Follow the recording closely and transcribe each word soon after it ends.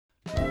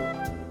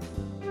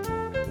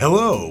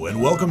Hello,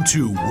 and welcome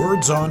to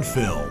Words on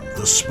Film,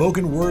 the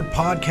spoken word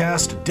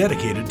podcast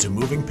dedicated to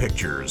moving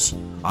pictures.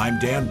 I'm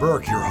Dan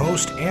Burke, your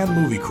host and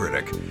movie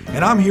critic,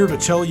 and I'm here to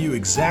tell you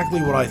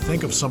exactly what I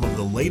think of some of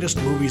the latest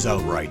movies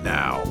out right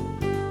now.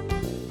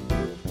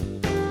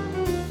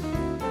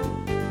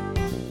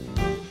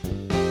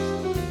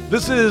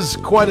 This is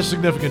quite a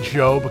significant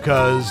show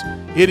because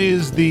it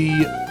is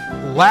the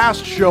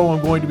last show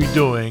I'm going to be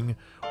doing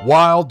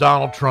while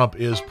Donald Trump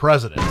is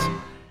president.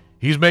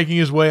 He's making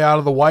his way out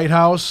of the White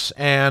House,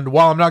 and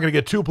while I'm not going to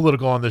get too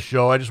political on this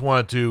show, I just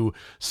wanted to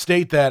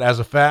state that as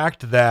a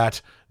fact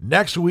that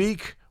next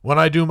week, when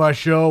I do my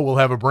show, we'll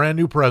have a brand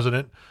new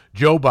president,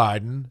 Joe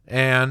Biden,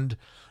 and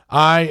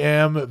I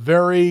am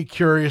very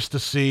curious to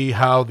see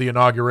how the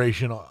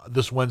inauguration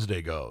this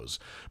Wednesday goes.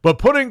 But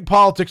putting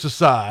politics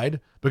aside,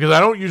 because I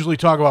don't usually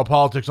talk about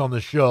politics on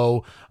this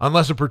show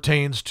unless it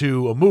pertains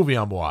to a movie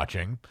I'm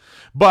watching,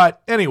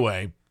 but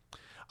anyway,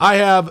 I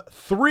have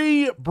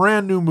 3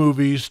 brand new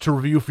movies to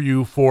review for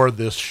you for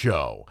this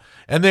show.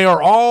 And they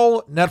are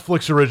all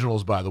Netflix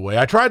originals, by the way.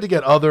 I tried to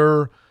get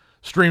other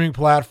streaming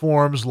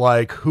platforms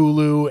like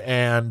Hulu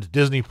and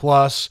Disney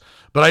Plus,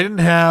 but I didn't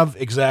have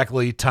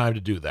exactly time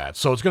to do that.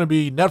 So it's going to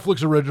be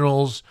Netflix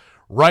originals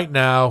right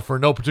now for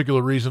no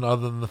particular reason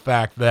other than the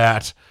fact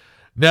that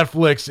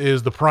Netflix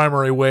is the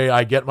primary way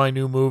I get my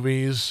new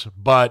movies,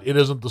 but it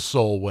isn't the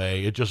sole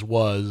way. It just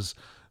was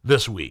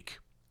this week.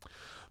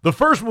 The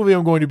first movie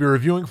I'm going to be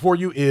reviewing for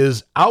you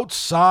is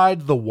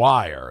Outside the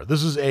Wire.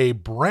 This is a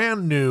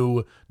brand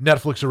new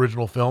Netflix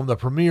original film that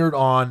premiered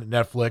on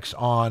Netflix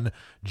on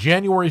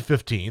January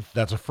 15th.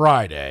 That's a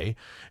Friday.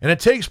 And it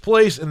takes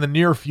place in the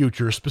near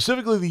future,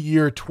 specifically the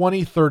year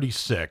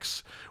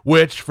 2036,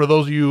 which, for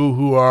those of you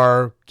who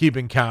are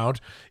keeping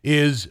count,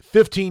 is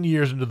 15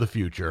 years into the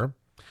future.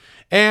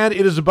 And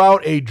it is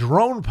about a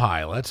drone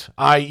pilot,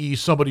 i.e.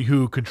 somebody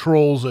who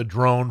controls a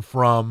drone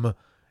from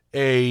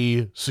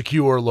a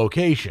secure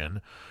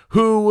location,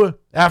 who,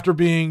 after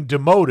being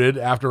demoted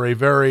after a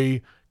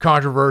very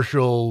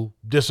controversial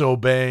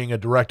disobeying a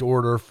direct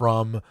order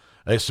from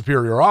a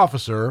superior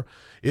officer,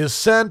 is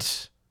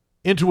sent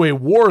into a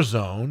war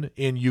zone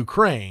in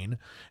Ukraine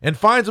and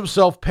finds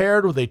himself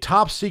paired with a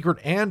top-secret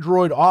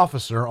android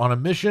officer on a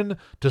mission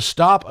to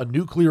stop a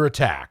nuclear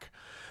attack.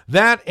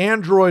 That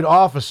android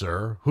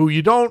officer, who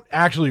you don't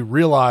actually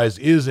realize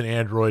is an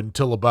android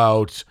until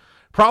about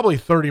probably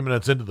 30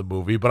 minutes into the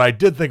movie, but I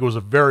did think it was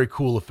a very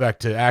cool effect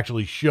to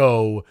actually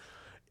show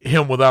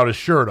him without his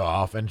shirt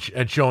off and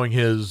showing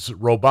his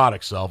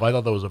robotic self. I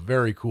thought that was a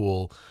very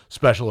cool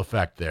special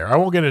effect there. I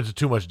won't get into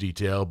too much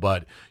detail,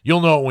 but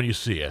you'll know it when you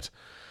see it.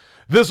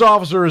 This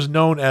officer is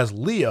known as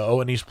Leo,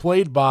 and he's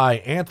played by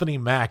Anthony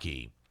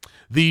Mackie.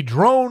 The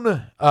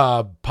drone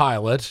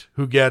pilot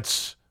who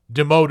gets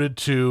demoted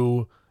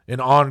to an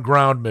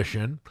on-ground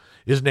mission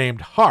is named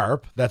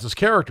Harp. That's his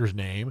character's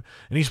name.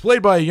 And he's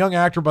played by a young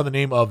actor by the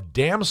name of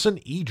Damson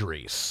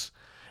Idris.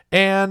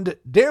 And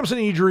Damson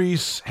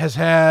Idris has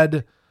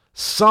had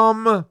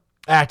some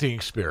acting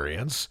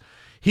experience.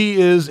 He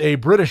is a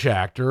British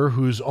actor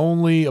who's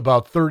only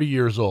about 30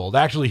 years old.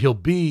 Actually, he'll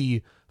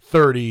be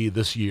 30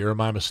 this year.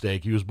 My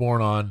mistake. He was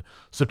born on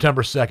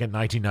September 2nd,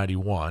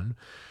 1991.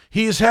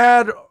 He's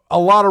had a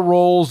lot of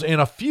roles in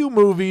a few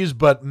movies,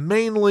 but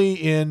mainly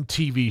in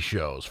TV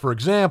shows. For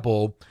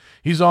example,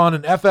 he's on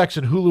an FX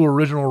and Hulu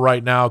original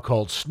right now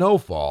called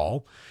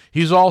Snowfall.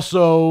 He's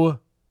also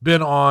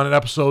been on an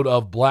episode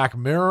of Black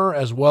Mirror,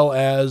 as well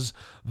as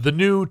the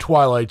new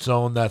Twilight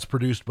Zone that's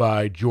produced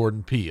by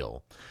Jordan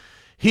Peele.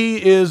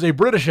 He is a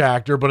British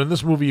actor, but in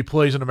this movie he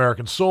plays an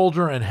American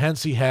soldier, and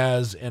hence he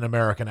has an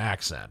American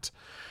accent.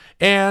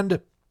 And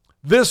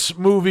this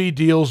movie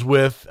deals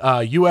with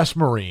U.S.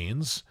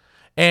 Marines,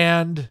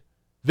 and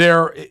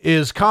there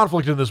is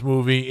conflict in this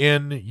movie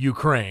in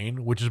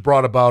Ukraine, which is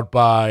brought about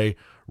by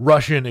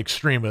Russian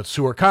extremists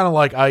who are kind of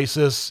like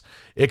ISIS,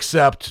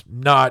 except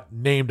not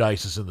named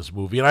ISIS in this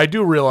movie. And I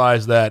do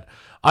realize that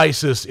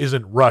ISIS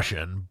isn't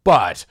Russian,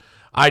 but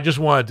I just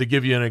wanted to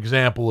give you an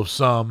example of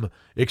some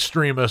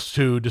extremists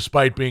who,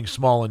 despite being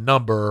small in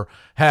number,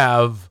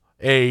 have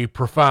a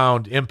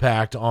profound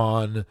impact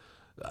on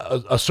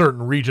a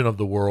certain region of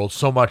the world,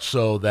 so much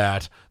so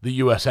that the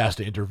U.S. has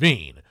to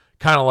intervene,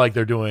 kind of like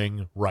they're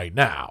doing right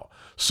now.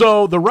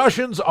 So the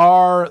Russians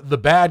are the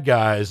bad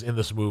guys in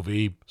this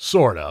movie,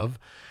 sort of,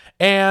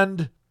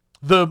 and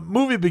the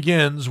movie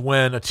begins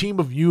when a team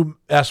of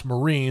U.S.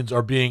 Marines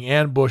are being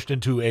ambushed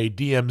into a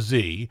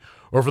DMZ,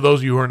 or for those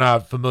of you who are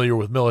not familiar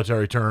with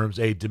military terms,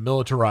 a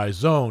demilitarized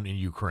zone in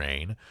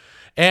Ukraine.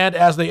 And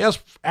as they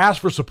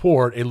ask for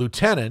support, a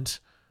lieutenant,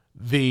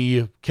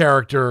 the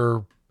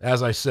character,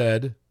 as I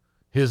said,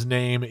 his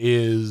name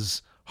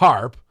is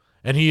Harp,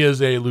 and he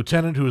is a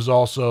lieutenant who is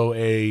also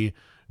a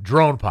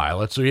drone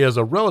pilot, so he has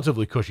a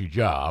relatively cushy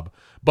job,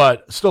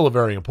 but still a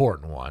very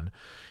important one.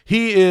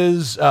 He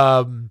is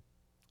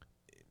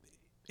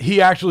he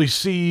actually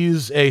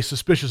sees a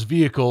suspicious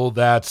vehicle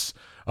that's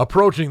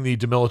approaching the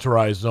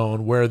demilitarized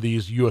zone where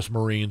these U.S.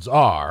 Marines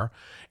are,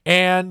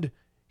 and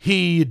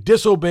he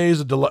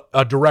disobeys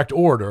a direct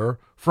order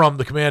from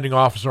the commanding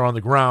officer on the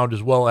ground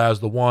as well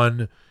as the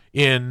one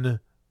in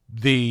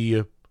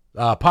the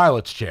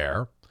pilot's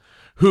chair,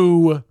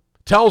 who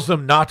tells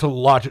them not to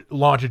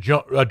launch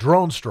a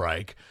drone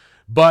strike,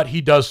 but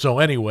he does so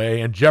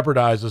anyway and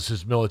jeopardizes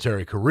his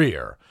military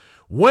career.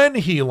 When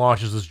he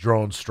launches this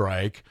drone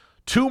strike,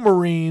 2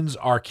 Marines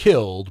are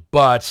killed,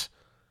 but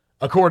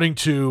according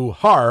to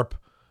Harp,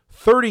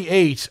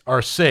 38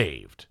 are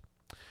saved.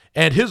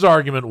 And his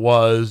argument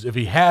was if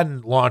he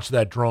hadn't launched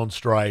that drone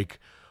strike,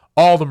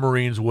 all the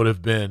Marines would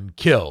have been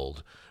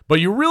killed. But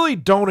you really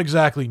don't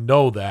exactly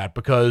know that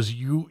because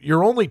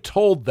you're only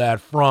told that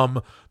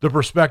from the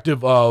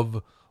perspective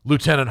of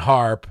Lieutenant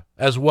Harp,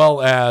 as well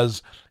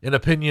as an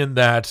opinion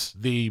that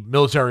the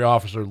military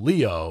officer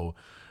Leo,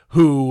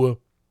 who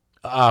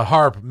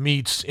Harp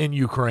meets in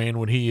Ukraine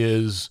when he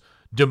is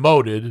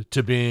demoted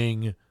to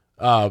being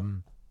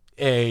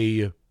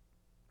a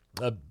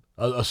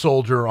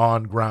soldier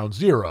on Ground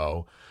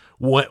Zero,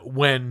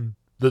 when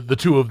the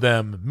two of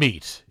them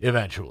meet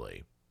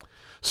eventually.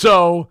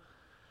 So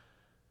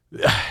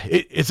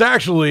it's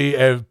actually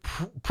a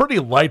pretty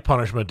light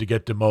punishment to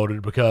get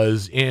demoted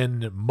because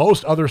in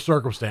most other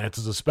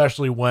circumstances,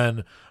 especially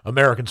when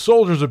American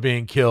soldiers are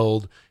being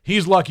killed,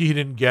 he's lucky he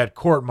didn't get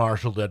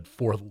court-martialed at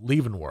Fort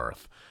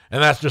Leavenworth.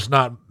 And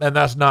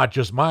that's not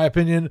just my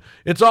opinion.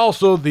 It's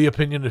also the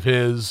opinion of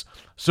his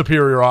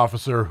superior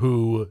officer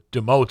who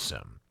demotes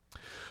him.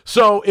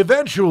 So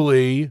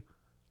eventually,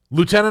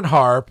 Lieutenant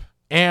Harp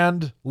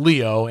and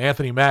Leo,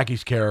 Anthony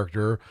Mackie's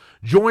character,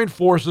 join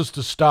forces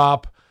to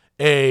stop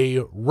a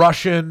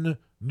Russian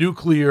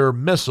nuclear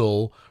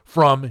missile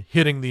from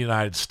hitting the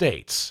United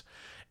States.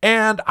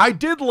 And I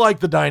did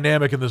like the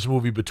dynamic in this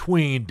movie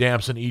between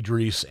Damson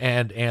Idris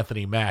and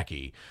Anthony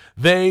Mackie.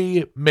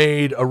 They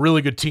made a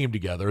really good team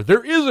together.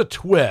 There is a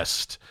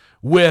twist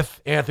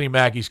with Anthony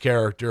Mackie's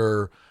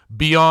character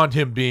beyond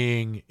him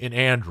being an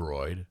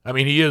android. I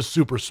mean, he is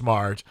super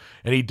smart,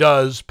 and he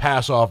does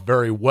pass off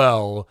very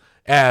well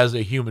as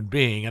a human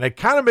being. And it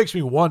kind of makes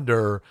me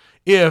wonder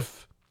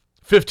if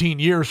 15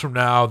 years from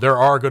now, there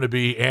are going to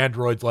be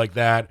androids like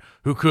that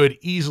who could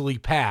easily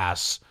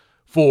pass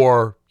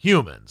for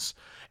humans.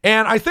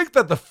 And I think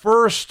that the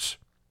first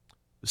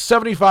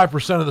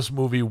 75% of this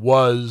movie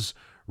was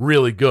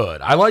really good.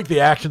 I like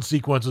the action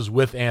sequences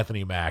with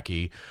Anthony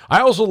Mackie.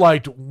 I also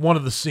liked one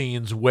of the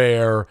scenes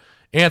where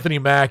Anthony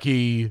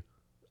Mackie,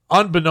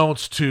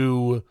 unbeknownst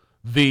to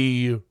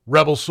the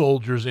rebel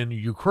soldiers in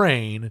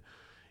Ukraine,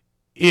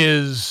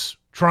 is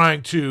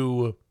trying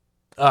to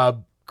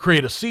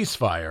create a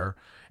ceasefire,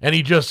 and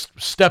he just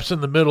steps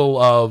in the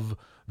middle of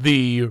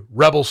the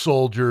rebel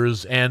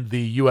soldiers and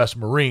the U.S.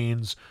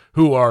 Marines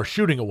who are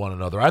shooting at one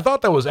another. I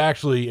thought that was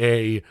actually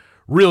a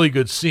really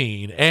good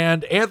scene,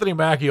 and Anthony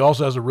Mackie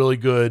also has a really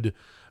good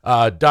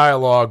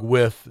dialogue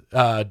with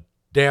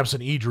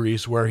Damson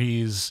Idris, where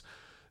he's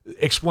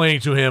explaining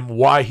to him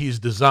why he's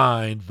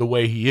designed the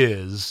way he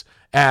is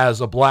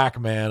as a black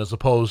man as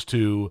opposed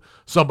to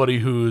somebody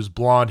who's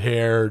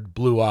blonde-haired,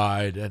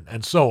 blue-eyed,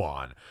 and so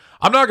on.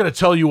 I'm not going to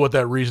tell you what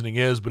that reasoning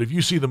is, but if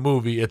you see the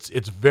movie, it's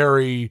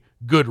very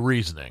good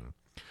reasoning.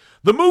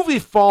 The movie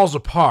falls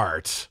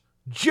apart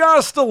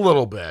just a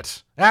little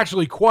bit,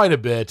 actually quite a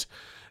bit,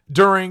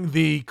 during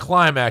the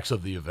climax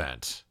of the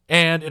event.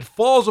 And it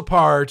falls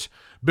apart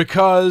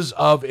because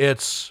of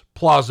its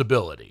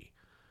plausibility.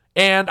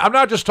 And I'm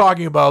not just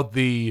talking about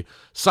the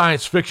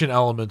science fiction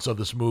elements of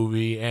this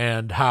movie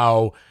and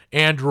how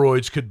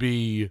androids could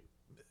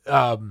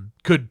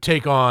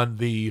take on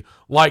the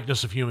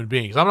likeness of human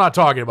beings. I'm not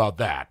talking about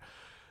that.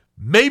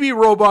 Maybe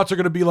robots are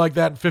going to be like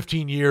that in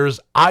 15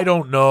 years. I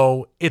don't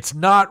know. It's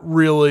not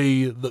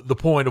really the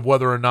point of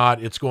whether or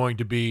not it's going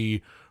to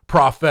be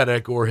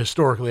prophetic or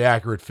historically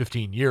accurate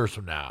 15 years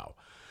from now.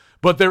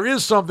 But there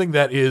is something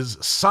that is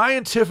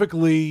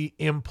scientifically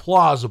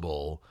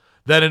implausible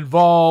that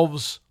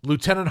involves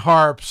Lieutenant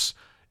Harp's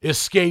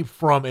escape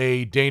from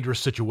a dangerous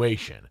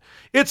situation.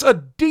 It's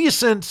a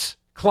decent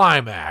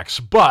climax,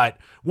 but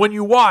when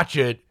you watch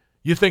it,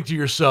 you think to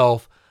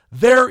yourself,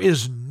 there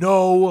is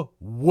no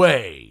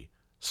way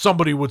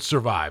somebody would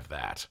survive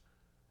that.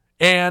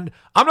 And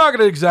I'm not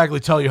going to exactly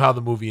tell you how the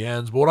movie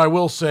ends, but what I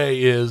will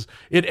say is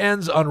it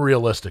ends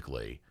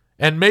unrealistically.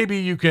 And maybe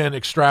you can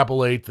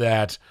extrapolate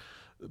that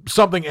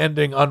something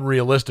ending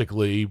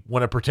unrealistically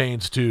when it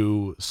pertains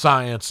to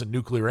science and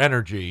nuclear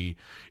energy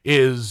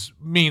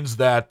means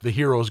that the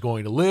hero is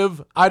going to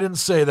live. I didn't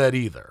say that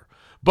either.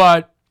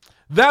 But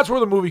that's where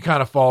the movie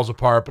kind of falls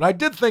apart. But I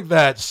did think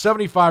that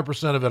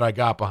 75% of it I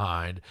got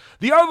behind.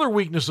 The other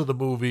weakness of the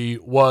movie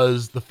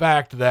was the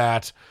fact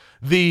that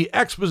the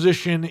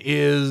exposition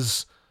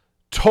is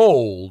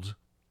told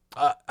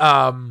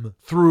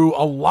through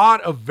a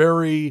lot of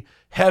very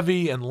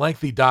heavy and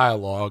lengthy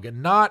dialogue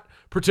and not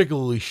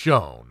particularly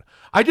shown.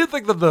 I did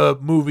think that the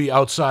movie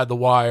Outside the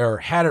Wire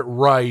had it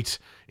right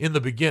in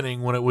the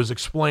beginning when it was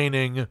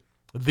explaining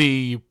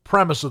the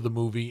premise of the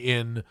movie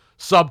in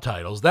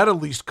subtitles. That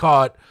at least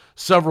caught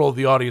several of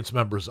the audience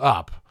members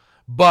up.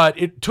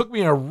 But it took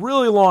me a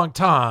really long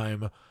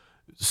time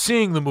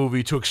seeing the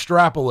movie to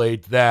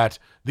extrapolate that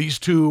these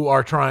two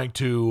are trying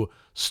to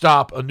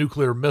stop a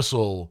nuclear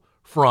missile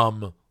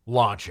from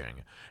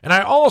launching. And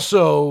I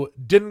also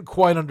didn't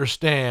quite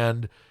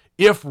understand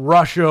if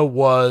Russia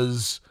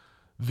was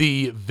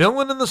the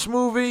villain in this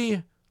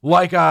movie,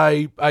 like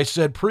I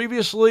said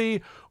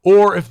previously,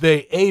 or if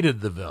they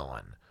aided the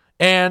villain.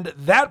 And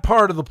that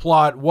part of the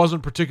plot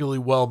wasn't particularly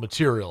well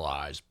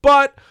materialized.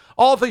 But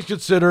all things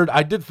considered,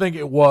 I did think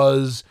it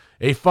was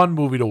a fun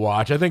movie to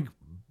watch. I think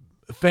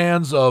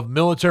fans of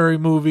military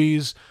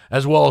movies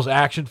as well as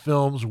action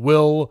films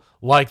will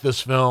like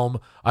this film.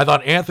 I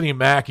thought Anthony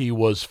Mackie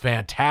was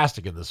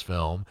fantastic in this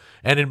film,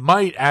 and it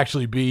might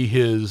actually be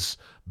his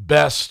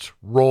best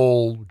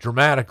role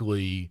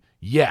dramatically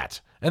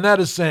yet. And that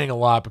is saying a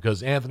lot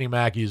because Anthony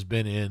Mackie has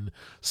been in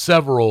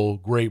several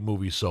great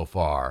movies so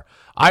far.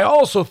 I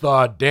also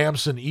thought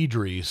Damson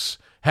Idris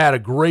had a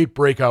great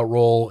breakout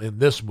role in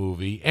this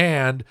movie,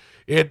 and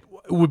it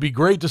would be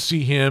great to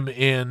see him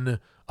in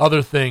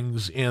other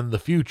things in the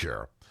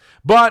future.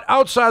 But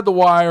Outside the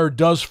Wire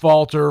does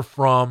falter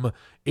from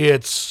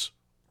its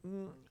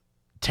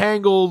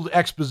tangled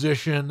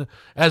exposition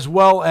as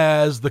well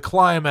as the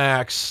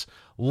climax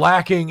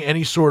lacking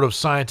any sort of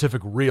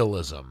scientific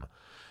realism.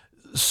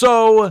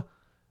 So,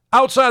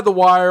 Outside the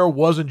Wire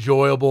was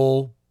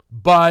enjoyable,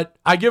 but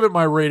I give it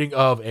my rating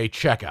of a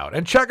checkout.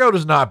 And checkout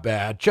is not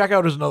bad.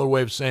 Checkout is another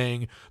way of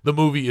saying the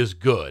movie is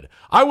good.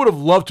 I would have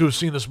loved to have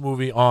seen this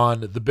movie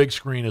on the big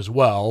screen as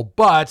well,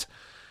 but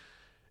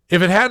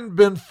if it hadn't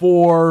been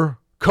for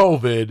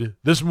COVID,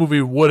 this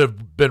movie would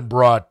have been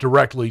brought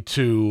directly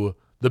to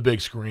the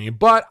big screen.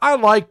 But I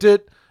liked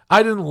it.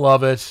 I didn't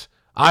love it.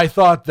 I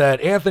thought that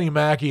Anthony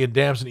Mackie and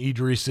Damson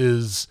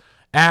Idris's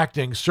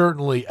acting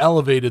certainly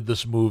elevated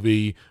this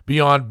movie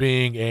beyond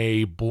being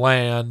a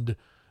bland,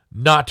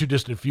 not too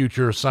distant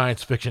future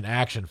science fiction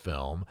action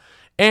film.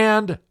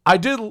 And I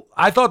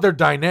thought their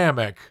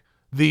dynamic,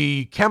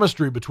 the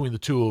chemistry between the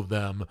two of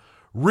them,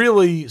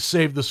 really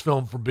saved this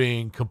film from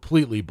being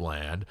completely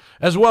bland,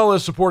 as well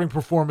as supporting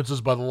performances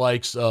by the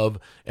likes of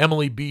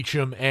Emily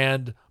Beecham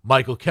and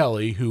Michael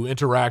Kelly, who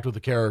interact with the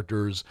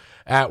characters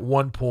at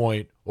one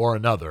point or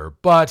another.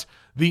 But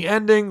the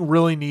ending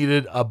really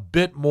needed a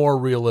bit more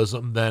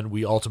realism than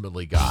we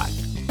ultimately got.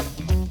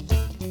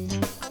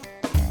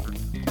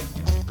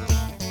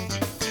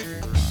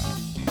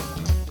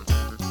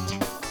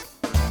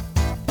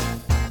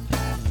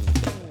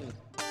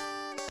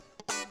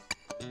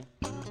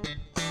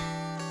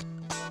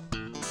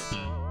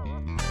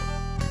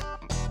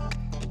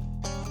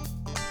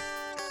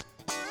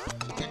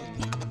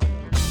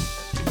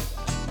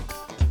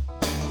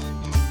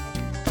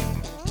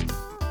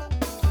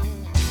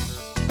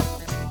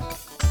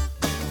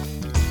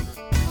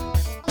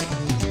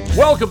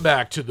 Welcome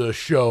back to the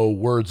show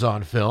Words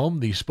on Film,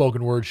 the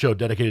spoken word show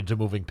dedicated to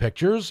moving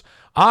pictures.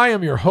 I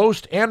am your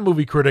host and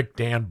movie critic,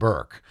 Dan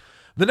Burke.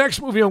 The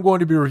next movie I'm going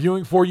to be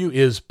reviewing for you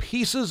is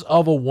Pieces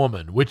of a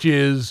Woman, which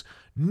is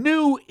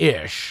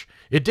new-ish.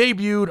 It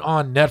debuted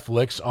on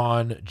Netflix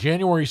on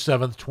January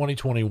 7th,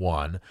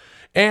 2021,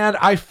 and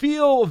I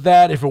feel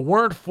that if it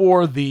weren't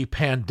for the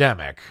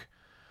pandemic,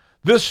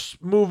 this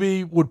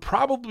movie would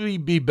probably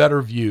be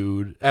better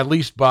viewed, at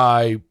least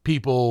by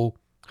people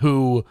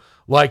who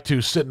like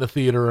to sit in the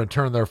theater and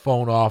turn their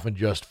phone off and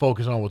just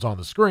focus on what's on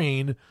the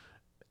screen,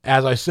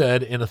 as I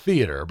said, in a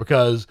theater,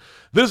 because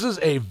this is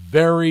a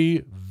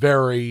very,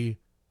 very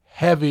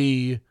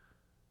heavy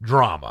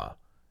drama.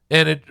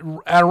 And it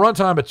at a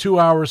runtime of 2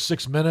 hours,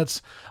 6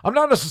 minutes, I'm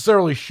not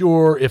necessarily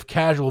sure if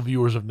casual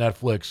viewers of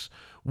Netflix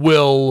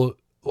will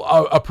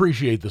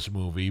appreciate this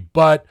movie,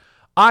 but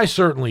I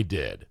certainly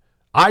did.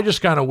 I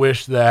just kind of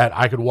wish that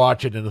I could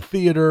watch it in a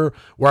theater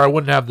where I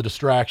wouldn't have the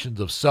distractions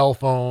of cell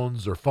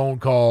phones or phone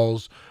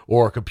calls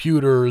or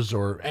computers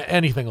or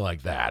anything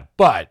like that.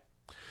 But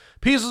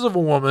Pieces of a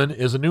Woman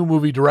is a new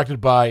movie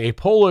directed by a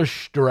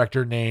Polish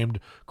director named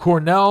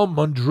Kornel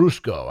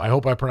Mądruszko. I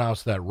hope I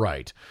pronounced that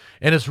right.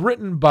 And it's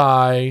written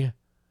by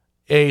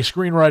a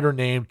screenwriter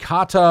named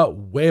Kata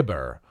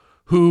Weber,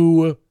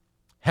 who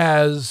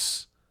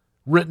has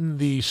written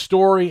the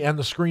story and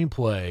the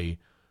screenplay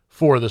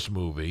for this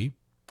movie.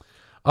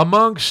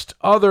 Amongst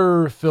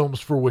other films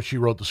for which she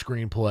wrote the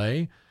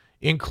screenplay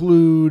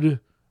include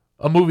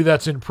a movie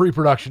that's in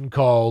pre-production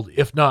called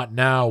If Not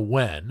Now,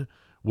 When,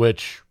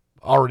 which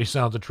already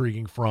sounds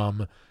intriguing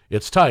from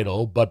its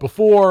title. But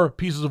before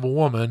Pieces of a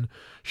Woman,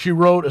 she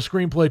wrote a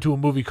screenplay to a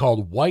movie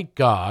called White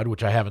God,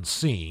 which I haven't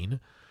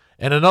seen,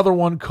 and another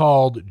one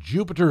called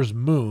Jupiter's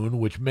Moon,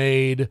 which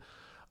made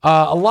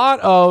got a lot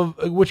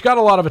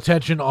of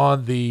attention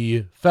on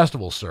the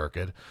festival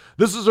circuit.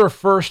 This is her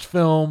first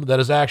film that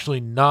is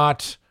actually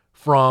not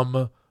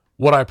from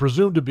what I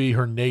presume to be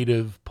her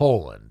native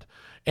Poland.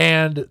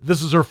 And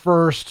this is her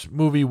first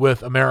movie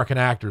with American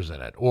actors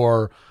in it,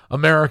 or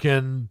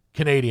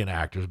American-Canadian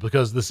actors,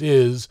 because this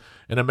is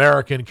an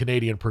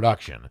American-Canadian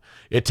production.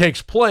 It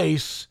takes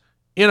place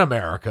in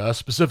America,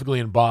 specifically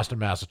in Boston,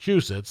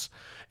 Massachusetts.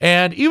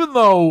 And even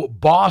though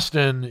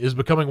Boston is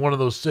becoming one of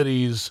those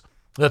cities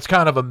that's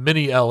kind of a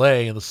mini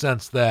LA in the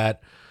sense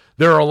that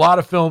there are a lot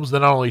of films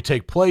that not only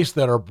take place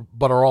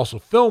but are also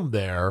filmed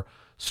there.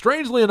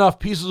 Strangely enough,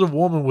 Pieces of a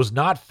Woman was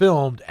not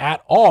filmed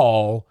at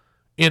all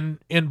in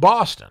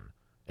Boston,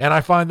 and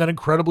I find that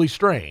incredibly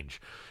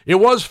strange. It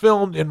was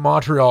filmed in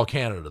Montreal,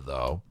 Canada,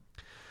 though.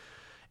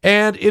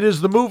 And it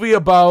is the movie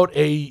about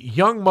a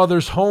young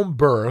mother's home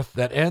birth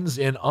that ends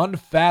in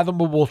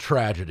unfathomable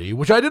tragedy,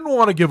 which I didn't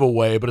want to give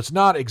away, but it's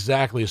not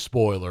exactly a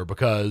spoiler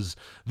because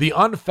the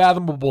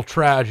unfathomable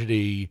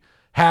tragedy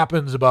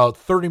happens about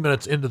 30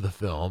 minutes into the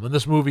film, and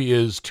this movie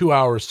is 2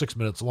 hours, 6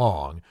 minutes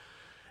long.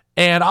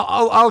 And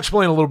I'll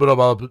explain a little bit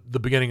about the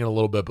beginning in a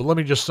little bit, but let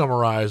me just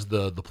summarize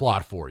the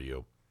plot for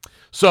you.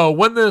 So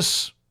when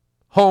this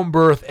home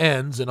birth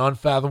ends in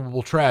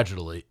unfathomable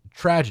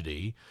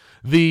tragedy,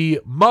 the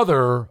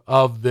mother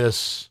of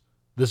this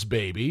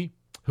baby,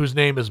 whose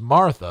name is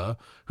Martha,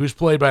 who's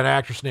played by an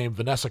actress named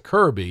Vanessa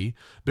Kirby,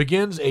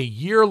 begins a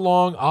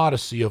year-long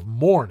odyssey of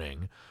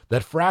mourning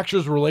that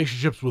fractures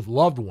relationships with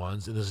loved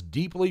ones in this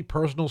deeply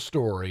personal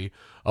story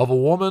of a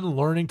woman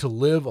learning to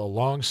live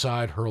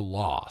alongside her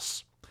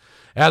loss.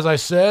 As I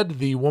said,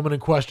 the woman in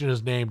question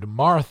is named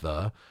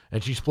Martha,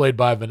 and she's played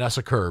by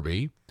Vanessa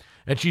Kirby,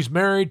 and she's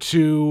married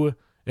to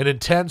an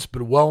intense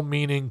but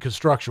well-meaning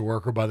construction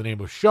worker by the name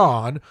of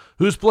Sean,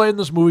 who's played in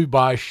this movie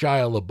by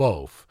Shia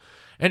LaBeouf.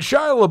 And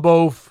Shia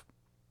LaBeouf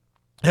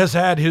has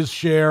had his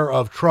share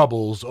of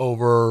troubles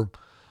over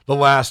the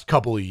last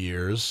couple of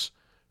years.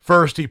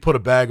 First, he put a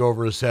bag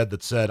over his head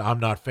that said, "I'm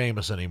not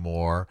famous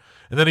anymore."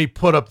 And then he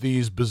put up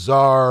these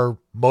bizarre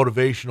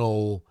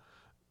motivational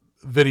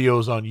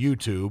videos on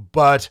YouTube.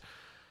 But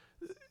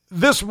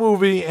this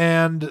movie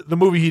and the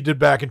movie he did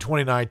back in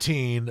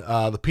 2019,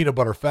 The Peanut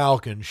Butter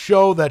Falcon,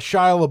 show that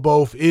Shia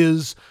LaBeouf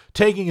is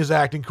taking his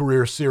acting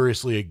career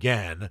seriously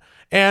again.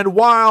 And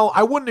while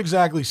I wouldn't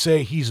exactly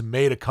say he's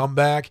made a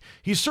comeback,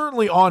 he's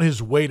certainly on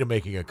his way to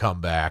making a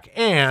comeback.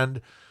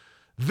 And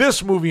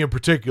this movie in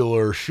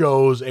particular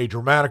shows a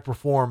dramatic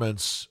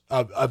performance,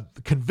 a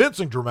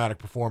convincing dramatic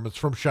performance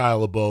from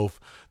Shia LaBeouf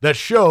that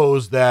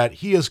shows that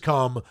he has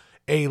come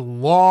a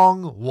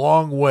long,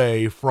 long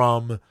way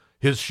from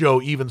his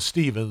show Even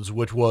Stevens,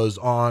 which was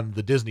on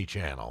the Disney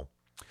Channel.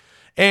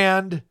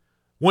 And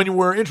when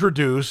we're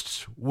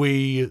introduced,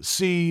 we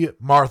see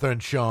Martha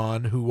and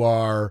Sean, who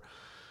are,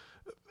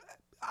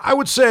 I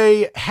would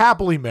say,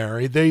 happily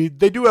married. They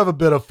do have a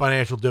bit of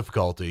financial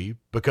difficulty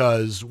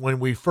because when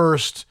we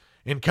first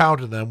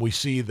encounter them, we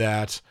see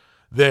that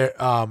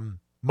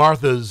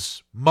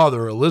Martha's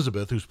mother,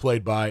 Elizabeth, who's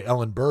played by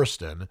Ellen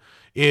Burstyn,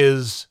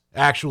 is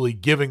actually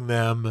giving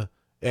them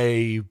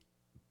a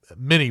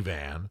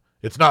minivan.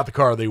 It's not the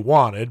car they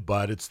wanted,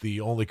 but it's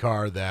the only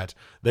car that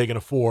they can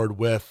afford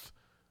with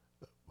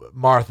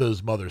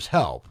Martha's mother's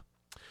help.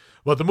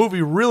 But the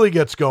movie really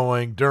gets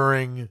going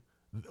during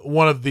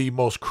one of the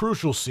most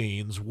crucial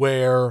scenes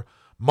where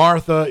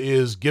Martha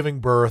is giving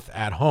birth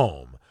at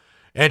home.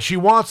 And she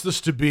wants this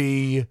to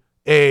be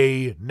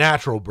a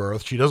natural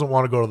birth. She doesn't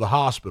want to go to the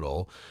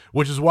hospital,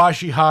 which is why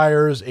she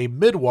hires a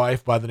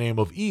midwife by the name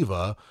of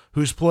Eva,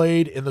 who's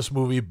played in this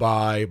movie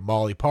by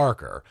Molly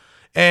Parker.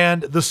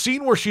 And the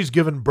scene where she's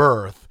given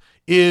birth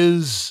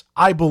is,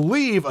 I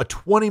believe, a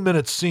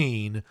 20-minute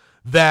scene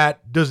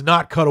that does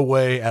not cut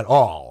away at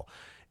all.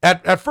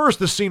 At first,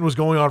 this scene was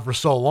going on for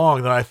so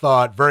long that I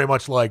thought, very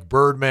much like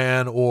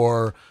Birdman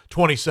or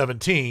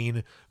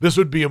 2017, this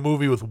would be a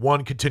movie with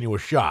one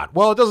continuous shot.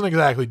 Well, it doesn't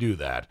exactly do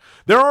that.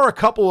 There are a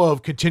couple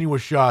of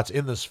continuous shots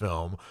in this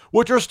film,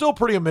 which are still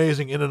pretty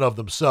amazing in and of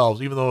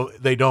themselves, even though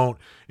they don't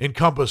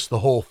encompass the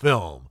whole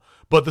film.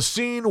 But the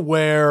scene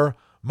where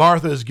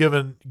Martha is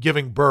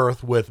giving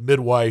birth with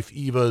midwife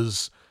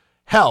Eva's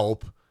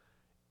help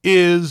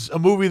is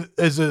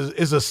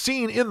a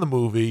scene in the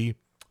movie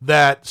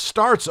that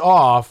starts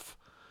off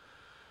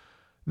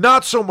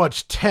not so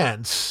much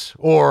tense,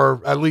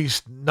 or at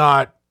least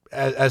not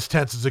as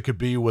tense as it could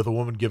be with a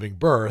woman giving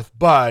birth,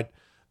 but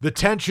the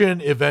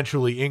tension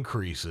eventually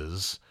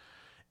increases,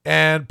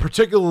 and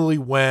particularly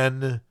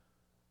when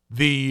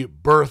the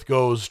birth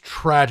goes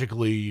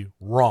tragically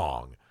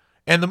wrong.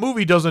 And the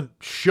movie doesn't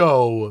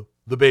show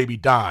the baby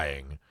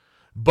dying,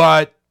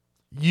 but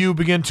you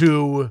begin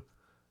to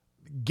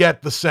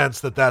get the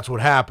sense that that's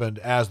what happened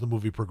as the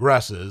movie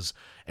progresses,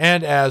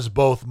 and as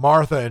both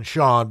Martha and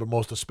Sean, but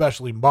most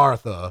especially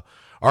Martha,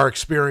 are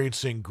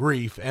experiencing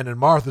grief, and in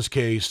Martha's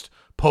case,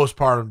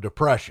 postpartum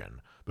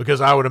depression.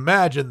 Because I would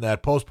imagine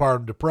that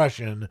postpartum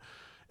depression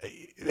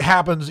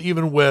happens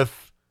even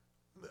with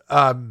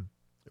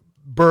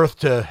birth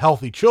to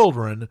healthy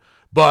children,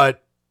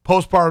 but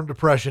postpartum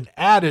depression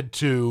added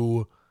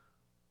to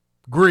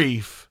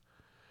grief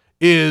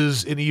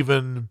is an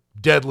even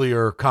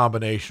deadlier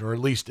combination, or at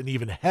least an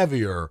even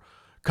heavier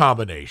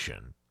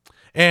combination.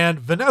 And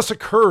Vanessa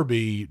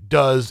Kirby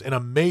does an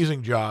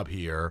amazing job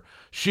here.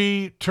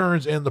 She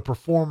turns in the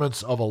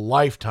performance of a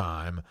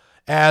lifetime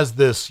as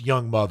this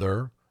young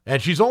mother,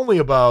 and she's only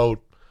about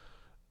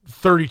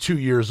 32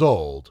 years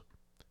old,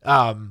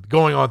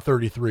 going on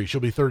 33. She'll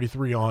be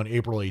 33 on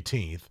April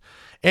 18th.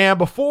 And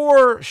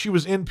before she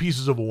was in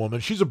Pieces of a Woman,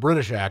 she's a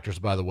British actress,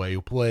 by the way,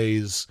 who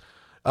plays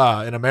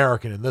an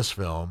American in this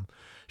film.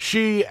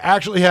 She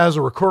actually has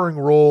a recurring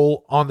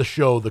role on the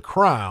show The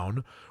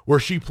Crown, where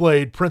she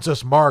played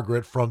Princess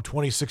Margaret from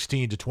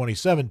 2016 to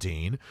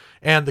 2017,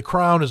 and The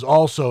Crown is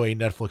also a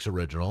Netflix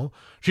original.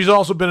 She's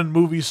also been in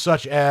movies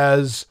such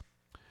as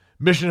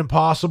Mission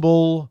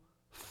Impossible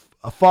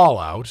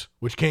Fallout,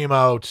 which came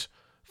out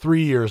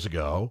 3 years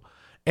ago,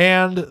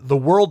 and The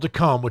World to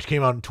Come, which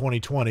came out in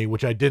 2020,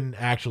 which I didn't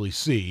actually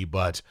see,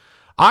 but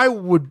I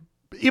would,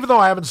 even though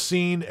I haven't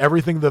seen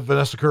everything that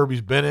Vanessa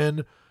Kirby's been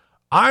in,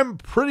 I'm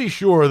pretty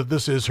sure that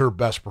this is her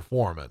best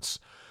performance.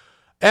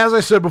 As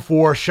I said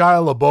before,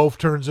 Shia LaBeouf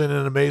turns in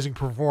an amazing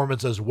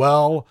performance as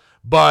well,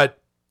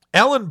 but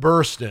Ellen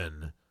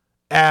Burstyn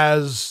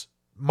as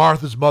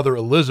Martha's mother,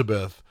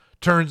 Elizabeth,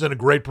 turns in a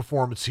great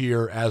performance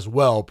here as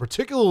well,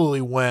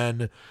 particularly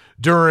when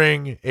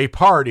during a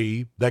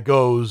party that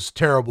goes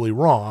terribly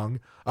wrong,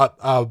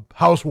 a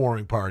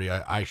housewarming party,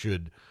 I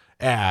should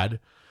add,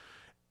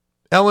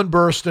 Ellen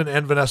Burstyn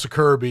and Vanessa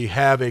Kirby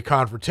have a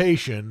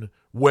confrontation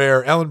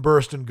where Ellen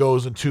Burstyn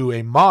goes into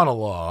a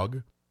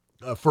monologue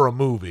for a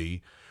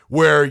movie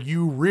where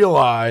you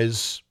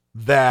realize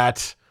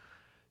that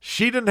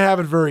she didn't have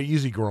it very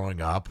easy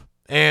growing up,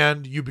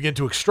 and you begin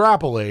to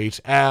extrapolate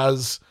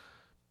as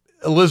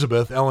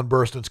Elizabeth, Ellen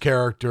Burstyn's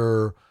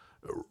character,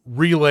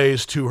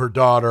 relays to her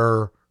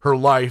daughter her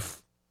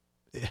life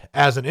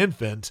as an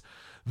infant,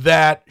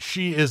 that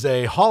she is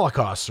a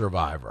Holocaust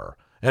survivor.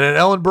 And at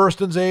Ellen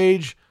Burstyn's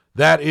age,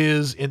 that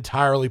is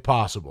entirely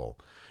possible.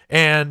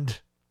 And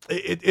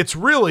it's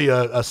really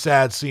a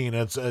sad scene.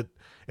 It's a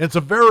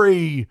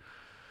very,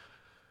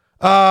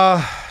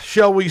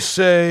 shall we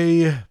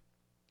say,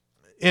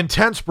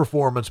 intense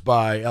performance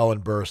by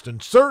Ellen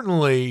Burstyn.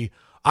 Certainly,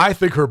 I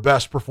think her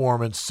best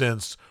performance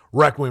since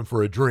Requiem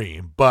for a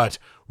Dream. But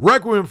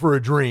Requiem for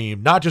a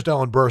Dream, not just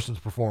Ellen Burstyn's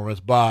performance,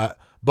 but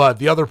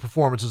the other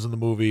performances in the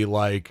movie,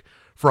 like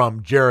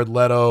from Jared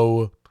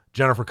Leto,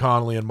 Jennifer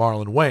Connelly, and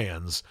Marlon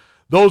Wayans,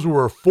 those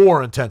were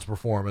 4 intense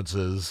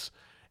performances.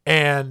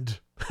 And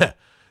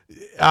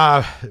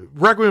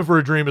Requiem for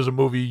a Dream is a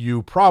movie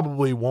you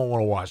probably won't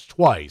want to watch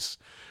twice.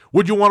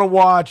 Would you want to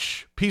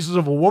watch Pieces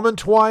of a Woman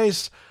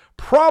twice?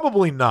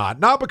 Probably not.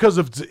 Not because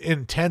of its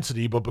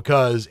intensity, but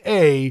because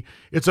A,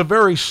 it's a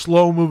very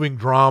slow-moving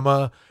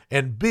drama,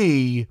 and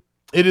B,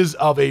 it is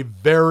of a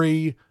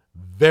very,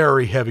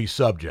 very heavy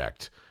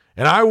subject.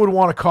 And I would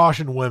want to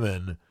caution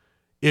women,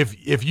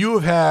 if you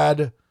have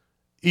had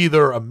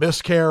either a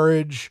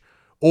miscarriage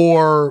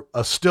or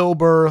a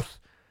stillbirth,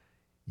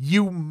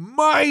 you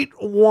might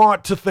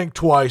want to think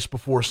twice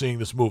before seeing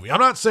this movie. I'm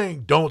not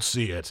saying don't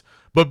see it,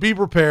 but be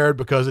prepared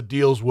because it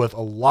deals with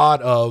a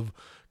lot of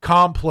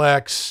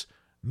complex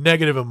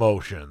negative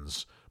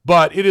emotions.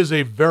 But it is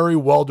a very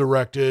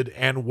well-directed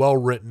and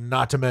well-written,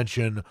 not to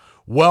mention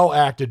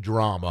well-acted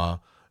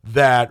drama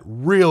that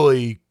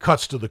really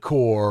cuts to the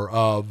core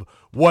of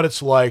what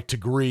it's like to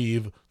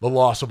grieve the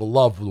loss of a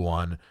loved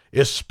one,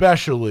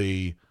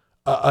 especially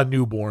a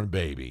newborn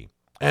baby,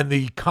 and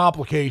the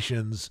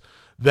complications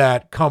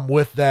that come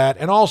with that,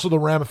 and also the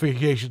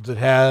ramifications it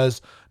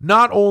has,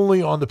 not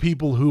only on the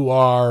people who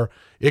are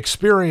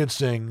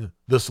experiencing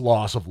this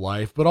loss of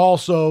life, but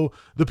also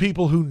the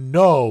people who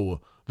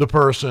know the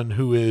person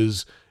who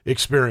is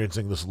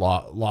experiencing this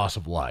loss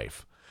of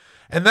life.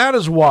 And that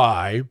is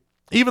why,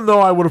 even though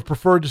I would have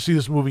preferred to see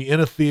this movie in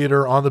a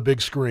theater on the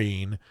big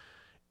screen,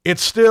 it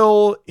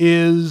still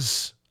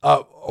is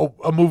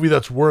a movie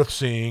that's worth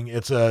seeing.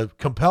 It's a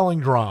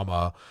compelling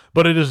drama,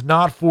 but it is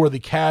not for the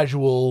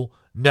casual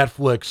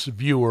Netflix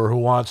viewer who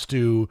wants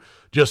to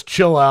just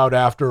chill out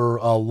after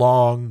a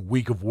long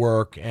week of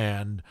work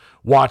and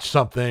watch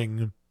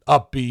something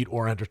upbeat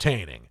or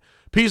entertaining.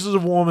 Pieces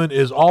of Woman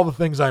is all the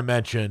things I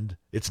mentioned.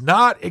 It's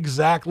not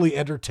exactly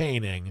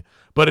entertaining,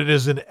 but it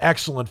is an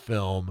excellent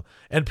film,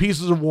 and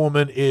Pieces of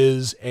Woman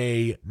is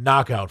a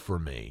knockout for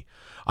me.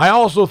 I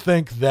also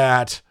think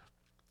that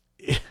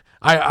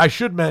I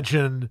should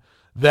mention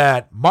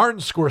that Martin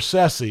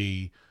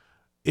Scorsese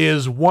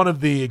is one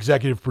of the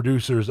executive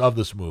producers of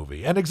this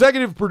movie. And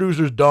executive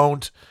producers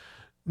don't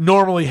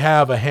normally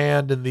have a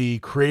hand in the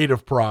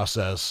creative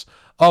process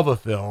of a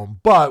film,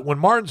 but when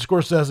Martin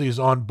Scorsese is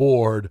on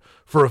board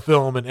for a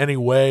film in any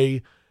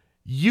way,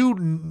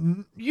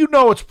 you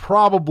know it's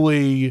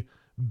probably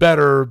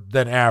better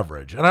than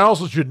average. And I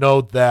also should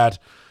note that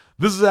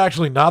this is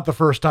actually not the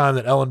first time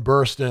that Ellen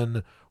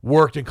Burstyn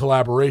worked in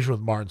collaboration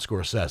with Martin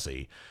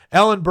Scorsese.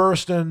 Ellen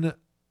Burstyn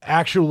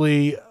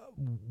actually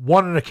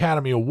won an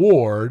Academy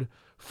Award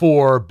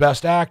for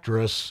Best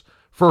Actress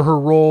for her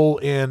role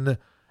in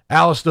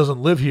Alice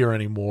Doesn't Live Here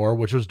Anymore,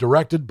 which was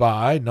directed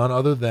by none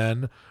other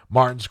than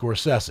Martin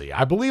Scorsese.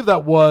 I believe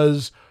that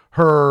was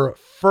her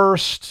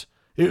first,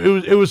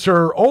 it was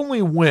her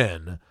only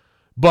win,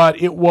 but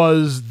it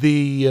was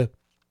the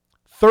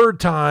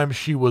third time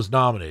she was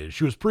nominated.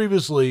 She was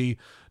previously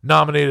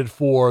nominated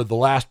for The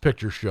Last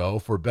Picture Show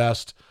for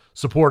Best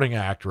Supporting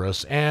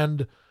Actress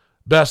and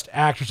Best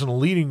Actress in a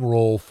Leading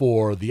Role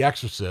for The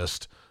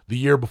Exorcist the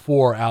year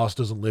before Alice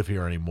Doesn't Live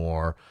Here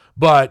Anymore.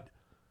 But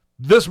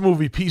this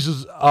movie,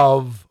 Pieces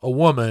of a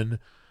Woman,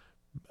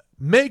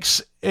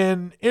 makes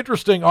an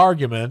interesting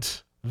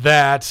argument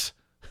that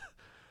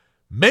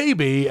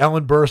maybe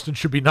Ellen Burstyn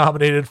should be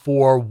nominated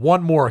for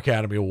one more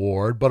Academy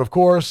Award, but of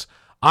course,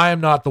 I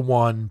am not the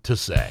one to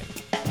say.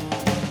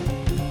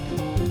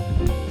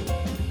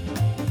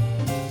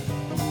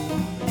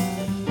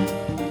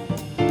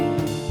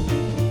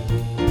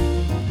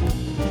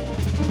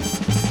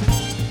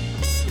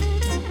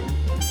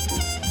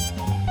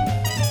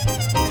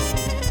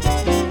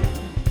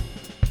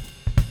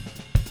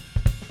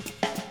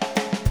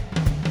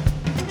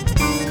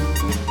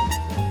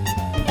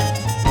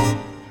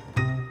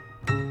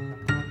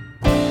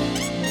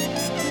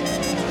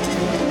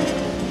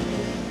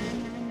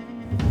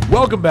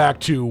 Welcome back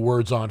to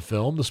Words on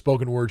Film, the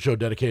spoken word show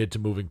dedicated to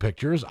moving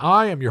pictures.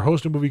 I am your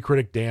host and movie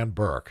critic, Dan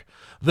Burke.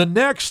 The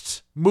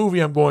next movie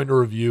I'm going to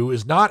review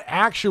is not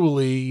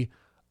actually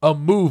a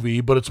movie,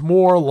 but it's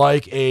more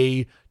like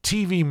a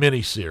TV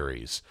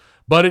miniseries.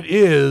 But it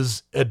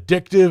is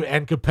addictive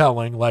and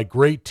compelling, like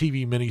great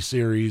TV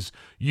miniseries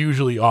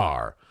usually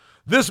are.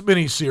 This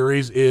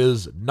miniseries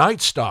is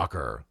Night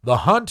Stalker: The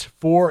Hunt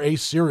for a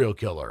Serial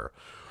Killer,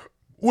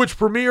 which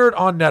premiered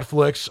on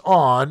Netflix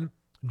on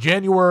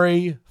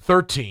January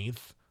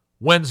 13th,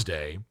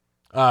 Wednesday,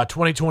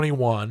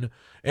 2021,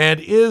 and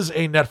is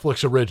a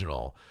Netflix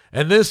original.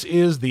 And this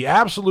is the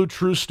absolute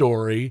true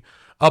story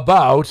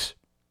about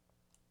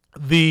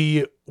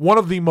one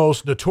of the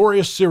most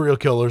notorious serial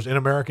killers in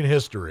American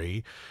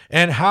history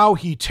and how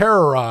he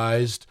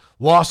terrorized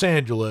Los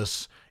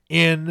Angeles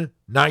in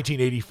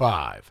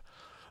 1985.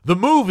 The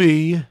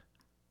movie,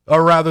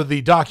 or rather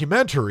the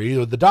documentary,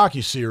 or the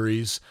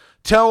docuseries,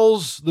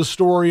 tells the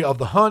story of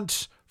the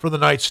hunt for the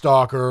Night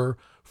Stalker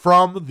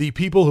from the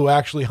people who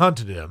actually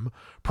hunted him,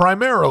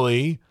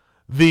 primarily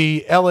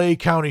the LA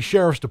County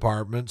Sheriff's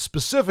Department,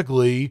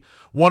 specifically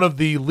one of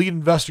the lead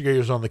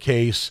investigators on the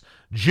case,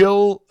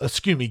 Gil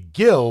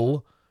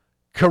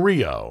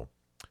Carrillo,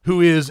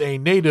 who is a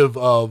native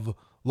of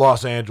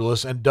Los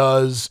Angeles and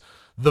does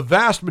the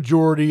vast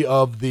majority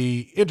of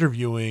the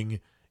interviewing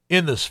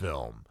in this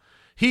film.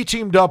 He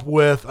teamed up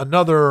with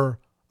another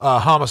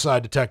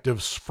homicide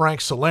detective, Frank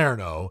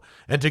Salerno,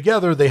 and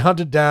together they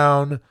hunted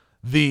down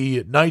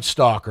the Night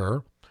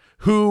Stalker,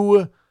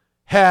 who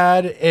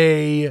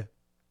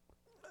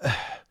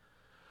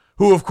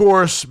of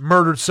course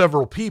murdered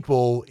several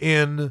people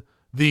in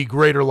the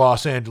greater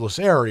Los Angeles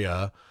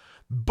area,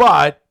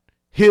 but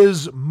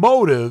his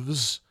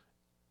motives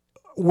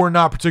were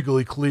not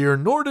particularly clear,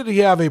 nor did he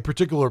have a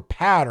particular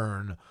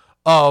pattern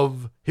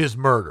of his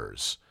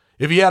murders.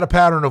 If he had a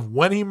pattern of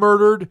when he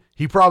murdered,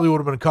 he probably would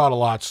have been caught a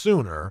lot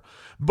sooner.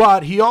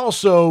 But he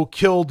also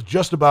killed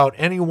just about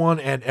anyone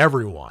and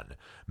everyone,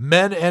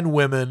 men and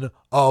women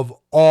of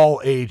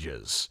all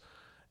ages.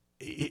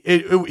 He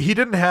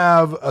didn't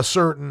have a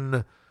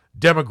certain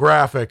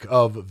demographic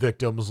of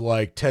victims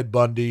like Ted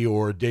Bundy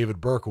or David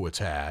Berkowitz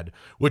had,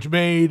 which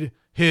made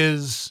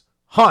his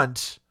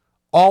hunt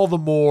all the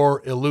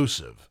more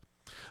elusive.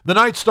 The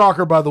Night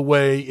Stalker, by the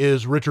way,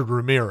 is Richard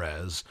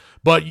Ramirez,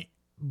 but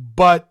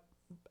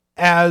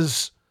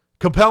as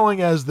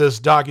compelling as this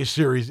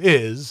docuseries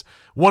is,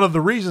 one of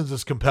the reasons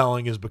it's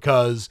compelling is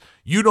because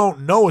you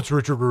don't know it's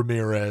Richard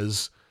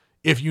Ramirez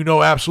if you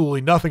know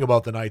absolutely nothing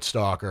about the Night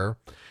Stalker,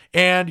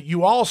 and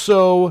you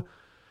also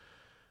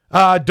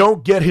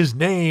don't get his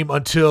name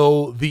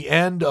until the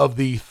end of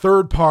the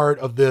third part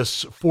of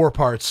this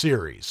four-part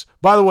series.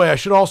 By the way, I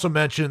should also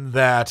mention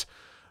that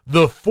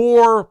the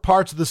 4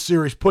 parts of the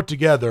series put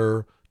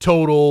together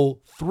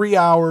total 3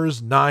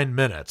 hours, 9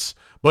 minutes,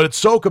 but it's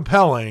so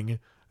compelling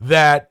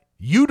that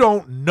you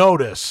don't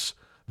notice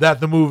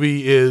that the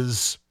movie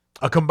is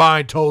a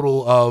combined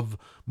total of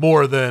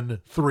more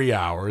than 3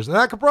 hours. And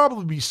that could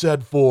probably be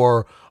said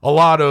for a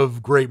lot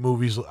of great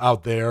movies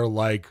out there,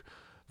 like,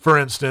 for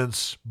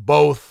instance,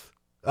 both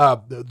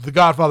The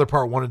Godfather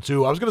Part 1 and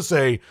 2. I was going to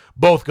say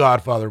both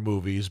Godfather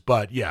movies,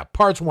 but yeah,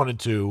 Parts 1 and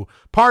 2.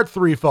 Part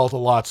 3 felt a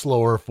lot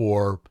slower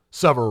for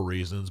several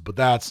reasons, but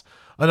that's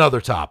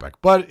another topic.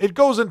 But it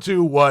goes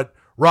into what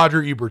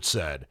Roger Ebert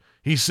said.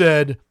 He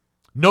said,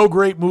 "No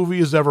great movie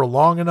is ever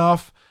long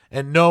enough,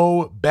 and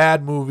no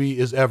bad movie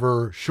is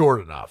ever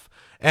short enough."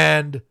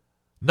 And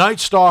Night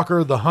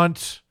Stalker: The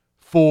Hunt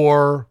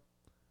for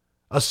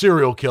a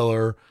Serial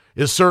Killer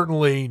is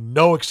certainly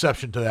no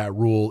exception to that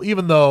rule,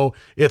 even though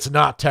it's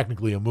not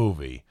technically a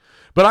movie.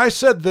 But I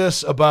said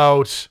this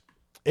about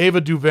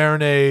Ava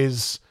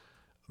DuVernay's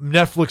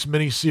Netflix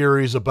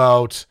miniseries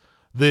about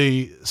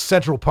the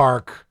Central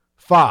Park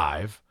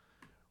 5,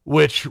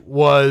 which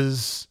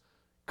was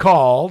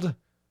called,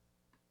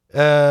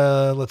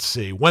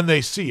 When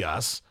They See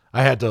Us.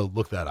 I had to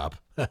look that up.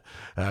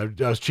 I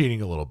was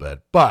cheating a little bit.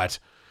 But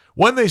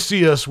When They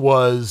See Us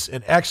was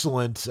an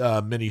excellent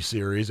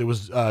miniseries. It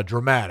was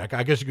dramatic.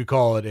 I guess you could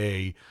call it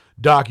a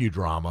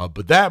docudrama.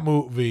 But that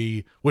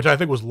movie, which I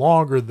think was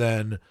longer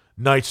than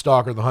Night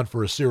Stalker: The Hunt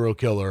for a Serial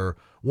Killer,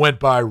 went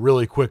by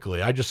really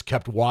quickly. I just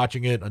kept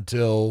watching it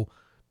until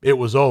it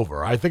was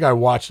over. I think I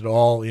watched it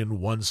all in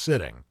one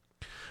sitting.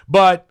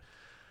 But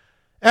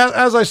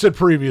as I said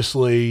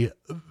previously,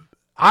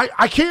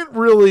 I can't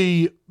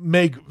really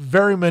make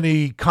very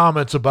many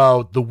comments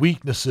about the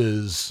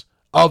weaknesses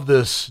of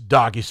this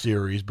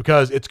docuseries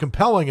because it's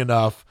compelling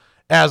enough,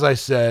 as I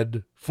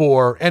said,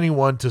 for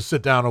anyone to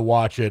sit down and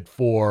watch it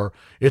for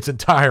its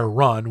entire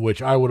run,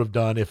 which I would have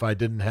done if I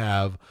didn't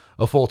have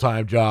a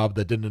full-time job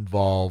that didn't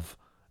involve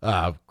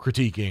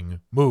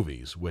critiquing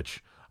movies,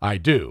 which I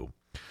do.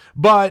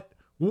 But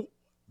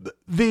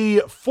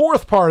the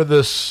fourth part of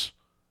this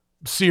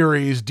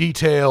series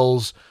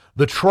details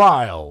the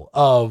trial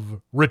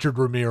of Richard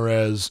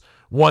Ramirez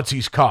once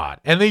he's caught.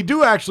 And they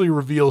do actually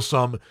reveal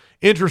some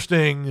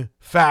interesting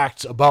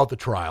facts about the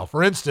trial.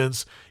 For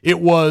instance, it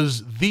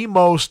was the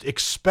most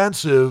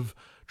expensive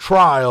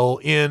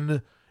trial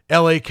in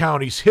LA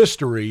County's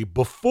history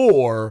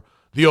before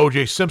the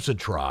O.J. Simpson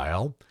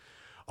trial.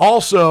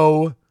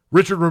 Also,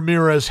 Richard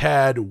Ramirez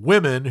had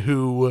women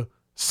who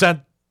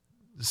sent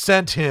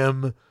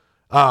him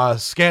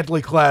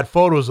scantily clad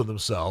photos of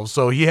themselves.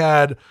 So he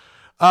had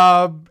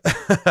a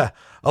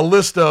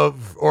list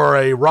of, or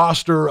a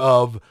roster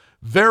of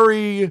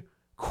very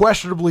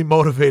questionably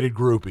motivated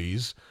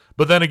groupies.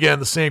 But then again,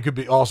 the same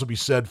could also be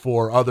said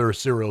for other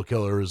serial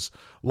killers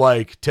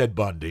like Ted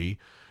Bundy.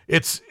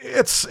 It's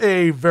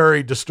a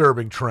very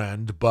disturbing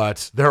trend,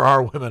 but there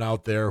are women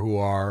out there who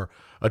are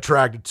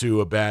attracted to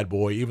a bad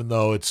boy, even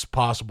though it's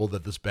possible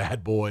that this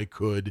bad boy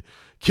could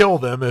kill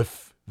them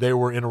if they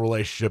were in a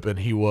relationship and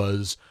he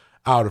was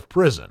out of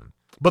prison.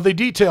 But they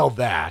detail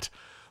that.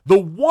 The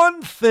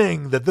one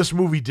thing that this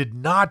movie did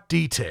not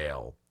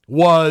detail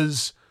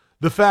was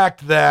the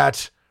fact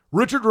that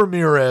Richard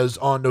Ramirez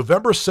on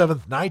November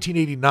 7th,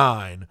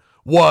 1989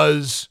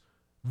 was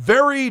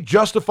very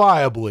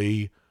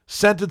justifiably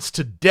sentenced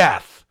to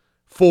death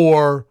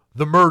for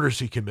the murders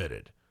he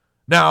committed.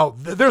 Now,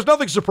 there's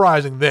nothing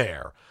surprising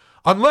there.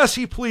 Unless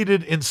he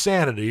pleaded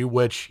insanity,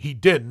 which he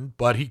didn't,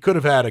 but he could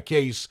have had a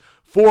case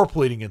for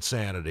pleading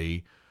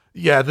insanity.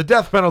 Yeah, the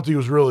death penalty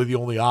was really the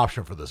only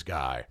option for this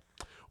guy.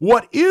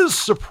 What is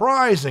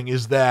surprising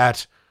is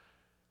that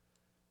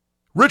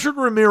Richard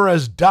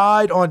Ramirez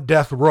died on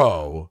death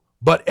row,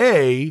 but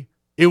A,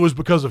 it was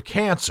because of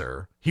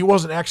cancer. He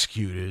wasn't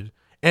executed.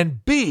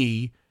 And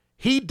B,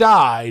 he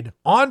died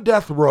on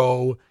death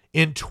row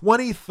in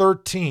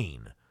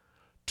 2013,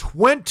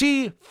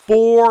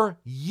 24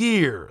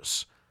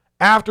 years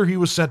after he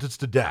was sentenced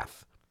to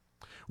death,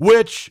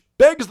 which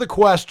begs the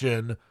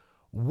question,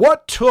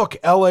 what took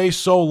LA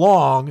so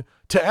long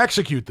to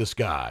execute this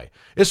guy,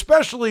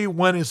 especially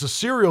when it's a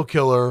serial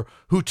killer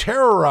who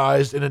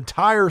terrorized an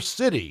entire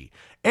city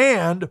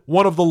and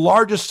one of the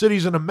largest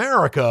cities in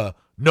America,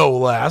 no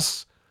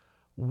less?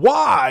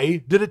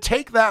 Why did it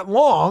take that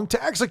long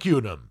to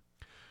execute him?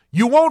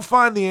 You won't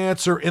find the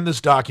answer in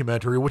this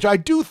documentary, which I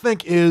do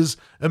think is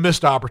a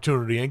missed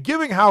opportunity. And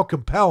given how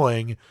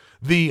compelling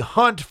the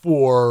hunt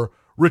for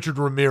Richard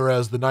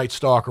Ramirez, the Night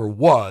Stalker,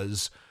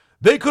 was,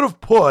 they could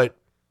have put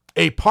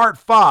a part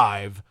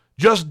 5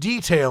 just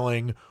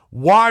detailing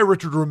why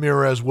Richard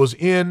Ramirez was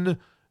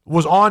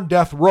on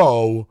death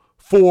row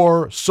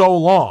for so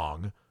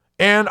long,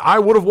 and I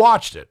would have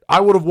watched it. I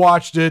would have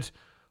watched it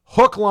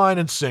hook, line,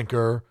 and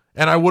sinker,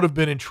 and I would have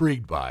been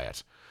intrigued by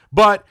it.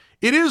 But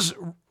it is,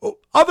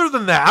 other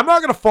than that, I'm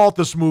not going to fault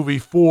this movie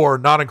for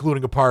not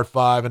including a part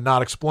 5 and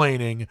not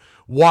explaining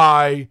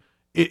why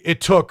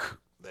it took.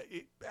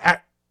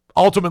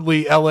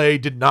 Ultimately, LA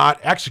did not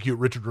execute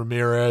Richard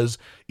Ramirez,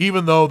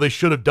 even though they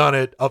should have done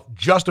it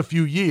just a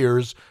few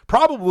years,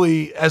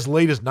 probably as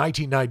late as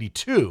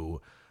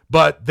 1992,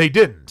 but they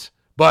didn't.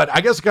 But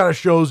I guess it kind of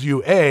shows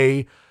you,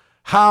 A,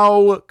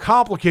 how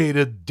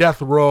complicated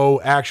death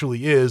row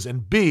actually is,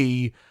 and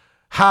B,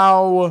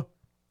 how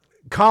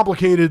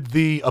complicated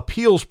the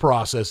appeals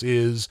process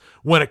is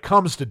when it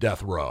comes to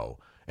death row,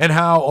 and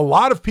how a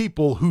lot of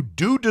people who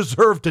do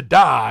deserve to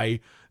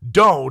die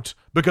don't,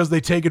 because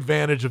they take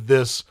advantage of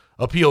this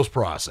appeals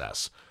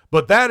process.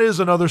 But that is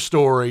another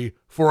story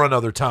for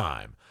another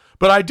time.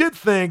 But I did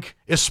think,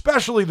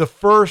 especially the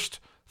first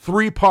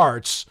 3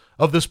 parts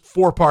of this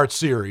 4-part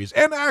series,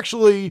 and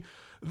actually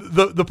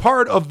the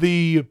part of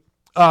the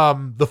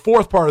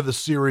fourth part of the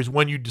series,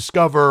 when you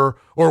discover,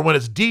 or when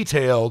it's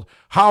detailed,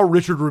 how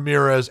Richard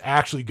Ramirez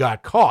actually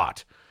got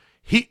caught.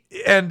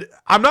 And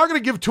I'm not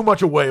going to give too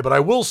much away, but I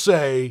will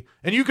say,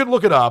 and you can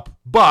look it up,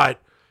 but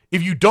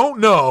if you don't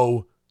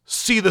know,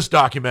 see this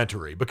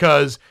documentary,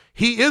 because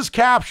he is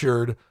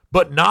captured,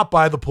 but not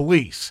by the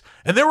police.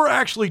 And there were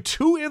actually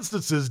 2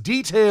 instances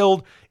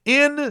detailed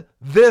in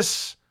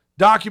this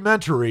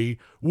documentary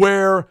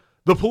where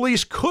the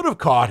police could have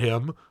caught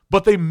him,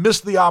 but they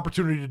missed the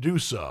opportunity to do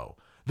so.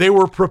 They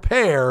were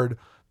prepared,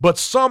 but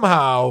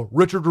somehow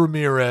Richard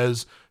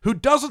Ramirez, who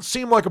doesn't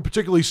seem like a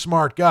particularly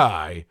smart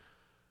guy,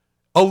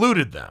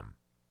 eluded them.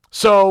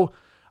 So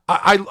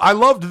I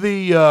loved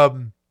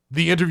the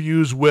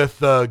interviews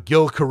with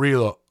Gil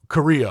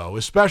Carrillo,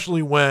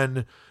 especially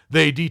when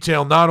they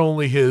detail not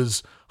only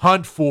his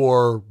hunt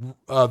for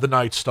the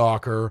Night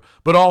Stalker,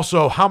 but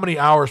also how many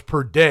hours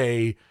per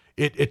day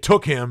it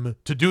took him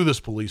to do this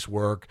police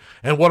work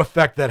and what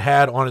effect that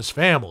had on his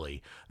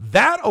family.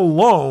 That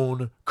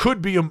alone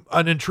could be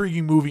an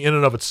intriguing movie in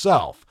and of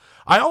itself.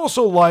 I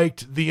also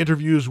liked the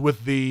interviews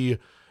with the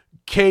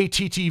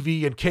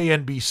KTTV and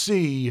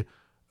KNBC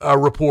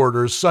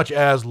reporters, such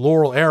as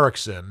Laurel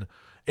Erickson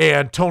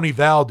and Tony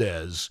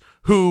Valdez,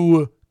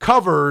 who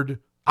covered,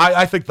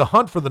 I think, the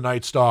hunt for the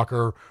Night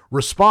Stalker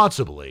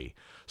responsibly.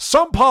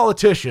 Some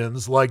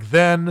politicians, like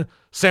then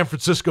San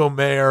Francisco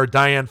Mayor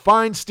Dianne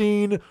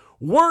Feinstein,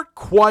 weren't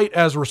quite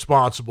as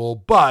responsible,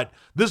 but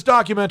this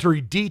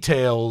documentary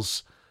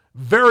details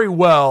very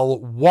well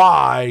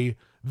why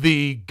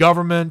the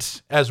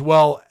government, as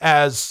well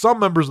as some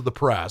members of the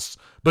press,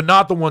 but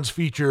not the ones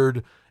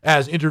featured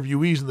as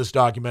interviewees in this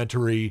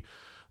documentary,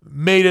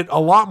 made it a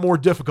lot more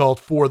difficult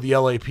for the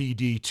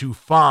LAPD to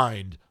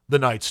find the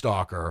Night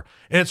Stalker.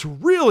 And it's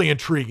really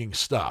intriguing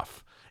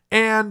stuff.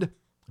 And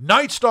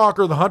Night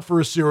Stalker, The Hunt for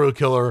a Serial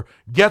Killer,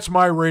 gets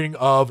my rating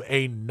of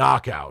a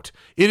knockout.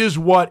 It is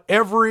what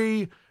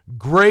every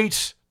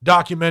great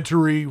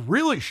documentary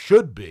really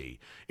should be.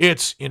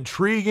 It's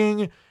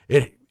intriguing.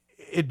 It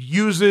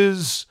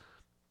uses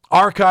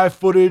archive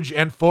footage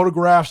and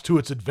photographs to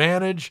its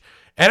advantage,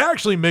 and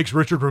actually makes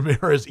Richard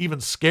Ramirez even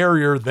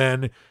scarier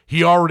than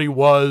he already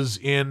was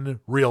in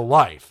real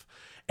life.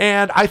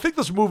 And I think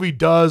this movie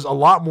does a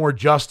lot more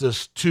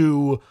justice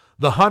to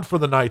The Hunt for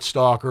the Night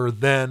Stalker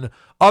than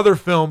other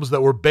films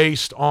that were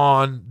based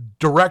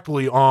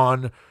directly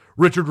on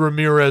Richard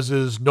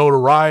Ramirez's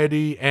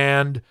notoriety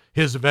and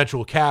his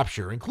eventual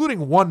capture,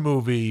 including one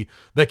movie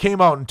that came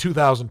out in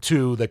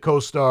 2002 that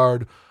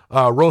co-starred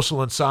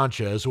Rosalind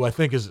Sanchez, who I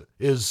think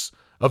is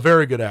a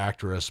very good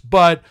actress.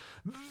 But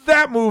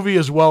that movie,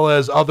 as well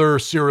as other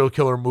serial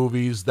killer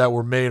movies that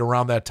were made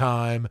around that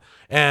time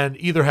and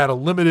either had a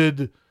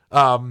limited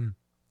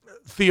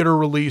theater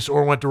release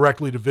or went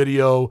directly to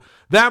video,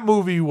 that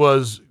movie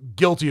was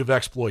guilty of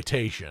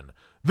exploitation.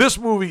 This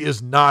movie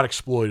is not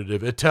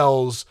exploitative. It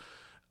tells,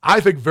 I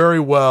think, very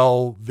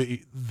well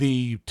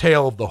the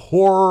tale of the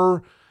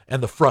horror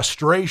and the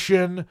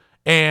frustration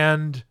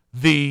and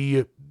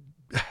the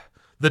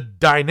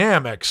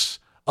dynamics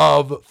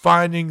of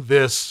finding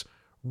this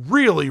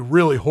really,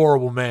 really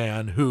horrible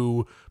man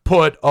who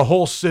put a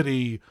whole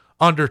city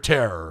under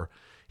terror.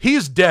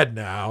 He's dead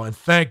now, and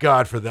thank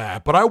God for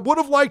that. But I would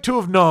have liked to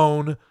have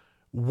known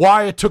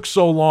why it took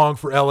so long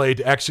for LA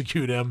to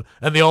execute him,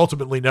 and they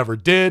ultimately never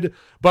did.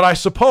 But I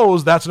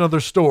suppose that's another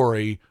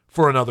story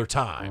for another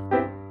time.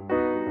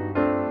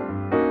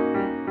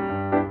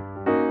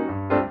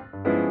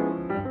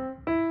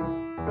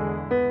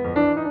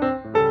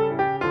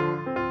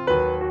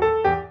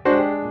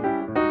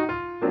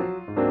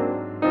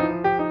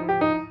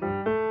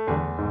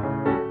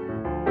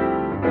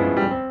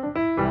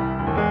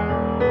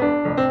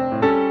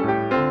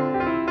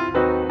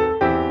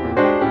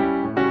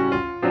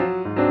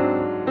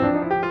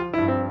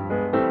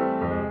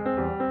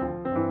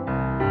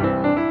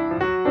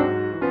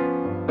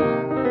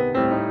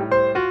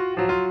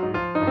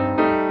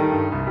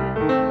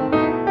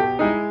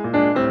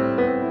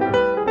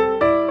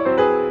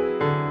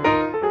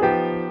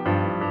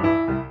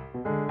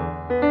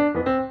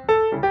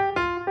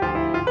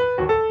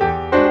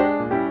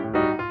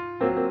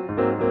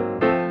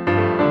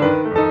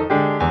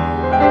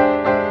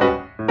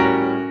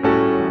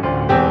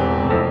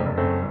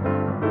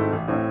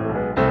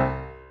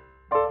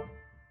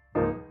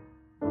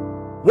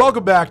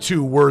 Welcome back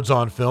to Words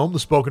on Film, the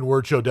spoken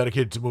word show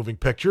dedicated to moving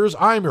pictures.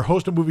 I am your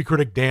host and movie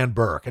critic, Dan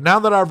Burke. And now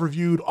that I've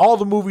reviewed all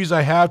the movies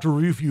I have to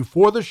review for you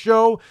for the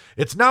show,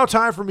 it's now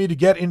time for me to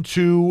get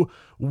into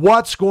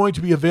what's going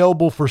to be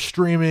available for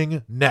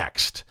streaming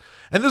next.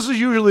 And this is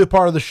usually a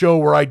part of the show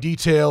where I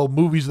detail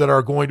movies that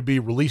are going to be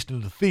released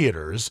into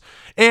theaters.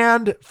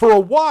 And for a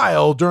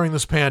while during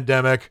this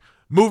pandemic,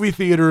 movie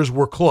theaters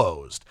were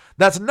closed.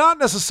 That's not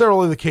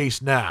necessarily the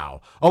case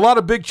now. A lot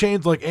of big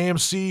chains like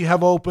AMC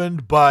have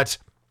opened, but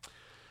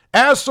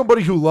as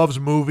somebody who loves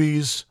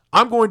movies,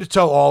 I'm going to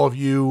tell all of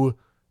you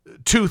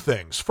two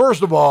things.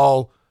 First of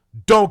all,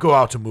 don't go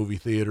out to movie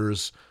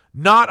theaters,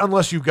 not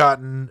unless you've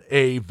gotten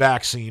a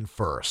vaccine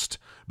first.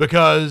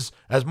 Because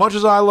as much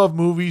as I love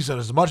movies and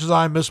as much as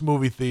I miss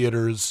movie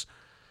theaters,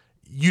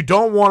 you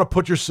don't want to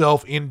put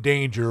yourself in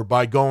danger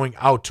by going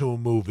out to a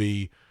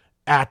movie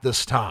at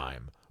this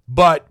time.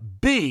 But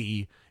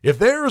B, if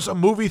there's a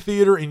movie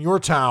theater in your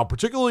town,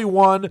 particularly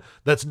one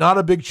that's not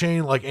a big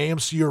chain like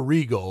AMC or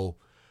Regal,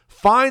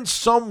 find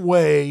some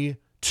way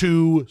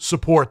to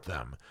support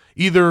them.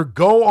 Either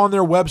go on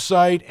their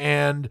website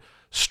and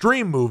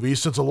stream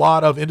movies, since a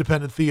lot of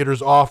independent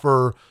theaters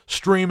offer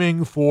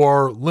streaming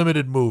for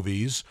limited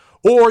movies,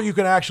 or you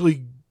can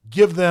actually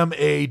give them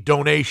a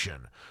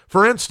donation.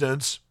 For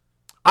instance,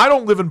 I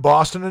don't live in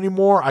Boston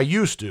anymore. I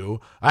used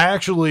to. I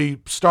actually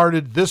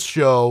started this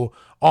show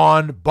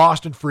on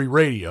Boston Free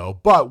Radio,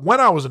 but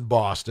when I was in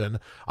Boston,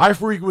 I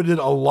frequented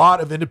a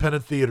lot of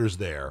independent theaters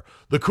there.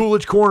 The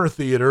Coolidge Corner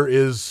Theater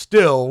is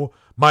still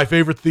my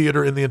favorite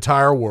theater in the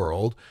entire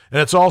world,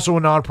 and it's also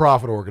a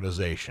nonprofit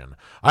organization.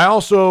 I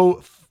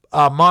also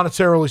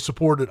monetarily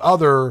supported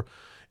other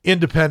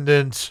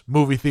independent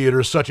movie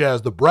theaters, such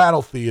as the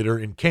Brattle Theater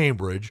in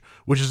Cambridge,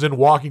 which is in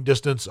walking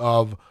distance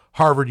of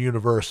Harvard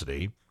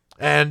University.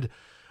 And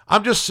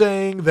I'm just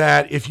saying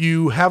that if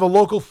you have a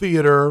local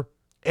theater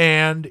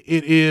and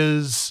it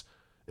is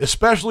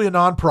especially a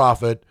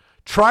nonprofit,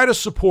 try to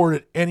support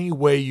it any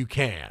way you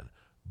can.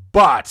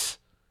 But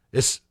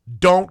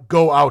don't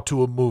go out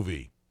to a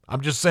movie.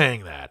 I'm just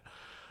saying that.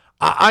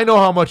 I know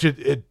how much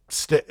it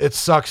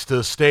sucks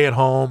to stay at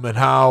home and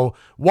how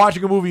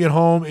watching a movie at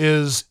home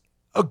is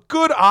a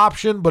good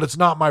option, but it's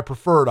not my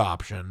preferred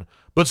option.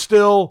 But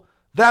still,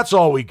 that's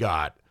all we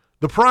got.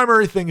 The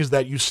primary thing is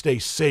that you stay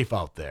safe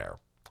out there.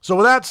 So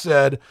with that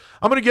said,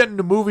 I'm going to get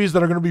into movies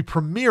that are going to be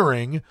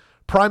premiering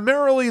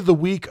primarily the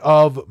week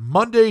of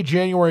Monday,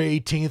 January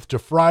 18th to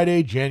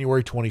Friday,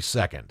 January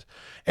 22nd.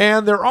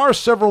 And there are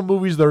several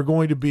movies that are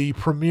going to be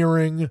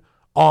premiering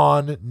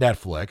on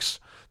Netflix.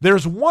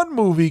 There's one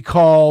movie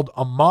called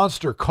A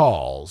Monster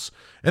Calls,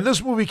 and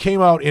this movie came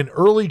out in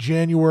early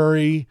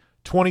January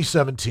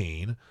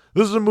 2017.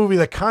 This is a movie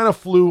that kind of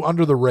flew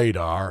under the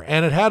radar,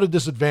 and it had a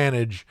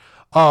disadvantage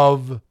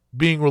of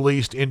being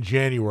released in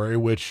January,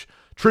 which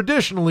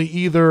traditionally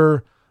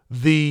either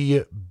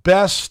the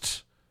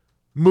best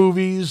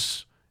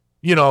movies,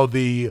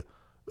 the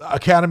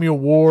Academy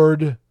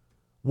Award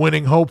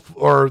winning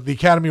the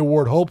Academy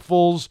Award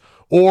hopefuls,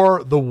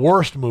 or the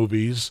worst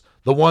movies,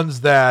 the ones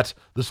that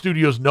the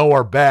studios know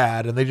are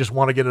bad and they just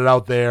want to get it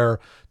out there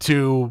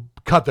to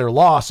cut their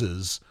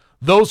losses.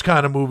 Those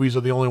kind of movies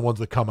are the only ones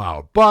that come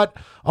out. But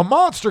A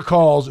Monster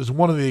Calls is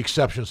one of the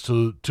exceptions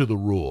to the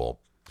rule.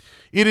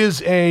 It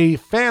is a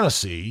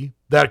fantasy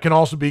that can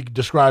also be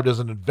described as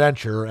an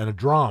adventure and a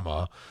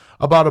drama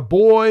about a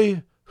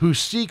boy who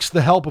seeks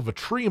the help of a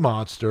tree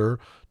monster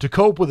to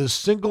cope with his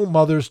single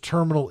mother's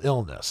terminal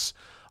illness.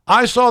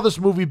 I saw this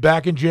movie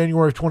back in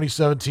January of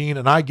 2017,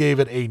 and I gave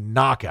it a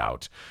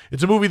knockout.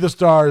 It's a movie that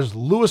stars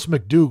Louis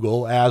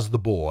McDougall as the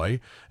boy,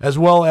 as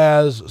well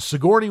as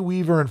Sigourney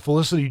Weaver and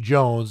Felicity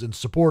Jones in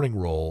supporting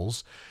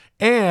roles,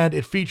 and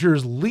it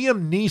features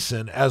Liam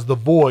Neeson as the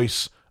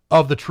voice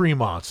of the tree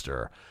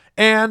monster.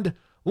 And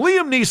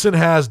Liam Neeson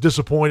has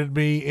disappointed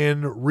me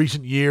in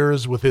recent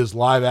years with his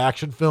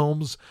live-action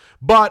films,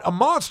 but A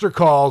Monster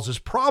Calls is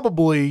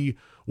probably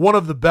one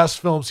of the best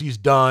films he's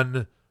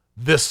done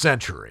this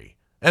century.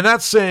 And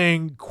that's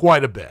saying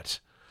quite a bit.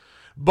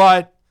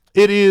 But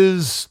it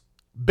is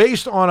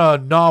based on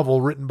a novel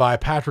written by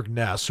Patrick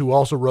Ness, who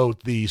also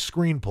wrote the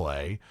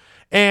screenplay.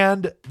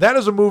 And that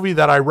is a movie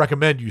that I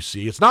recommend you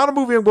see. It's not a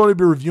movie I'm going to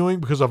be reviewing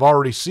because I've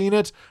already seen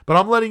it, but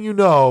I'm letting you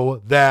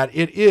know that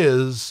it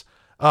is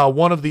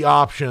one of the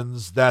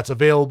options that's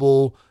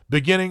available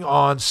beginning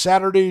on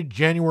Saturday,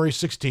 January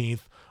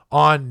 16th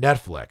on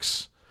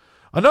Netflix.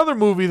 Another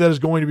movie that is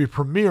going to be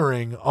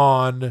premiering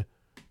on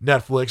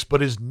Netflix,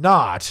 but is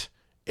not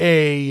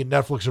a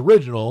Netflix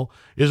original,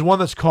 is one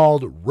that's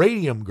called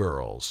Radium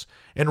Girls.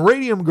 And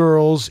Radium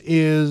Girls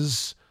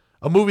is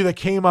a movie that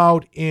came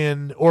out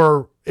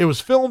it was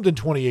filmed in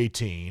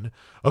 2018.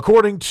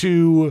 According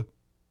to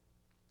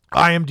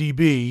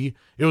IMDb,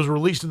 it was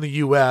released in the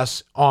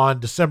U.S.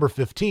 on December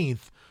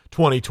 15th,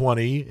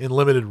 2020, in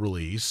limited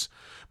release.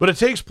 But it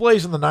takes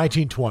place in the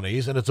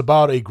 1920s, and it's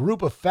about a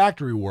group of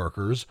factory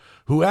workers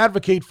who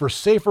advocate for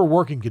safer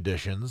working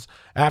conditions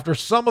after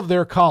some of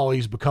their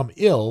colleagues become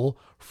ill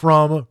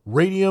from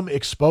radium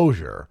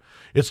exposure.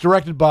 It's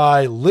directed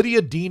by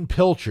Lydia Dean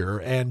Pilcher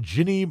and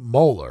Ginny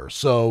Moeller.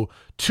 So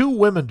 2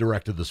 women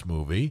directed this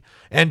movie,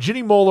 and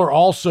Ginny Moeller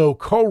also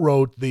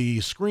co-wrote the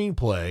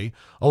screenplay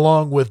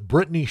along with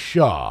Brittany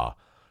Shaw.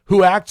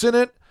 Who acts in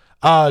it?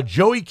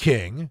 Joey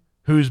King,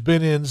 who's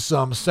been in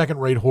some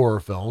second-rate horror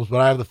films, but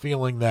I have the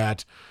feeling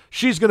that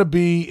she's going to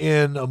be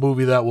in a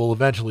movie that will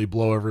eventually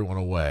blow everyone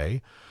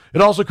away.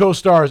 It also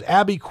co-stars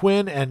Abby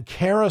Quinn and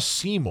Cara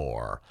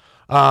Seymour,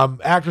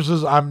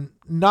 actresses I'm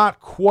not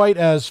quite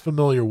as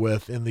familiar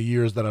with in the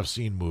years that I've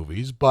seen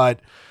movies, but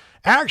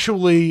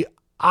actually,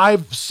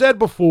 I've said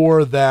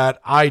before that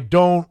I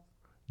don't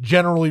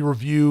generally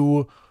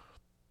review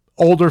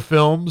older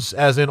films,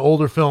 as in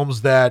older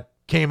films that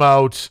came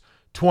out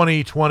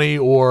 2020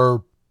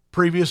 or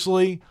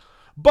previously,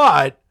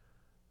 but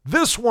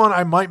this one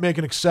I might make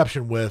an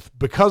exception with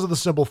because of the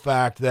simple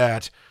fact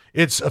that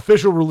its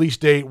official release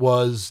date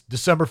was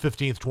December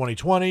 15th,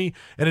 2020,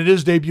 and it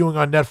is debuting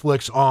on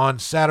Netflix on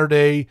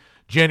Saturday,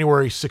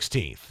 January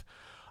 16th.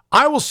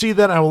 I will see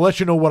that, and I will let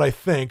you know what I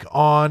think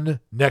on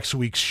next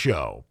week's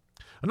show.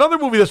 Another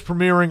movie that's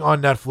premiering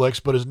on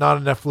Netflix, but is not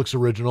a Netflix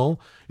original,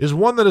 is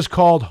one that is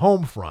called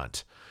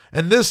Homefront.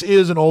 And this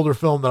is an older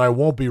film that I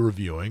won't be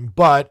reviewing,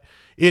 but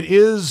it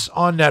is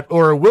on it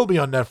will be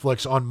on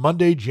Netflix on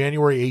Monday,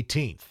 January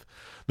 18th.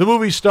 The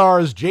movie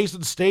stars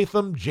Jason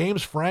Statham,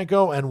 James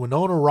Franco, and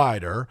Winona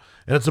Ryder,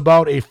 and it's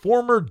about a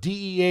former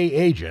DEA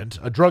agent,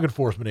 a drug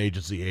enforcement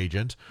agency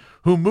agent,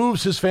 who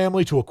moves his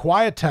family to a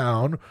quiet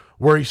town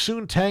where he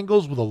soon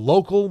tangles with a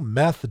local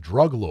meth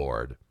drug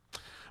lord.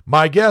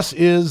 My guess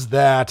is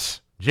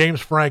that James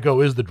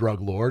Franco is the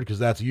drug lord, because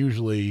that's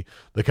usually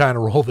the kind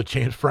of role that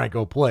James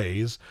Franco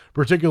plays,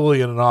 particularly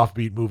in an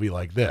offbeat movie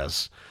like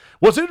this.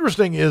 What's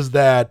interesting is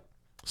that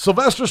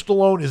Sylvester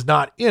Stallone is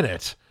not in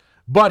it,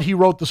 but he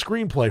wrote the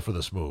screenplay for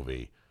this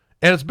movie.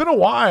 And it's been a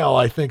while,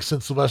 I think,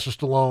 since Sylvester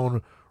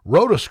Stallone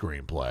wrote a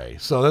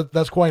screenplay, so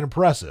that's quite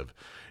impressive.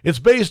 It's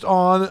based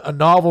on a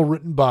novel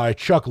written by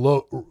Chuck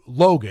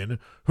Logan,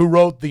 who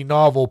wrote the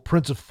novel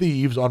Prince of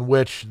Thieves, on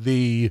which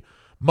the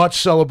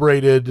much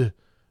celebrated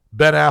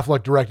Ben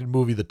Affleck directed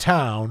movie The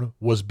Town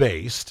was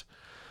based.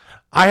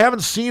 I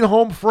haven't seen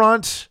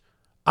Homefront.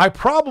 I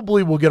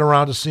probably will get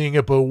around to seeing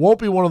it, but it won't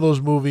be one of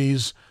those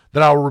movies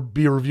that I'll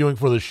be reviewing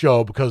for the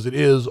show because it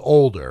is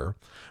older.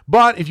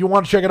 But if you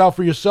want to check it out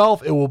for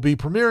yourself, it will be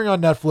premiering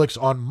on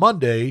Netflix on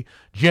Monday,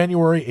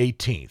 January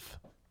 18th.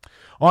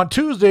 On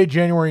Tuesday,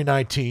 January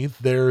 19th,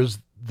 there's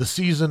the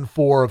season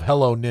 4 of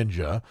Hello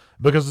Ninja.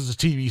 Because it's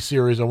a TV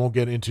series, I won't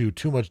get into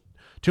too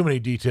many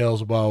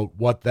details about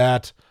what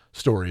that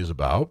story is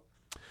about.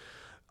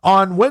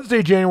 On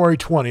Wednesday, January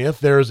 20th,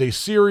 there's a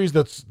series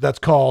that's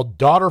called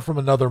Daughter from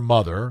Another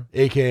Mother,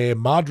 aka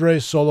Madre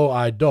Solo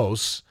Hay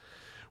Dos,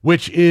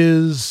 which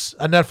is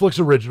a Netflix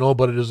original,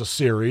 but it is a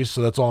series,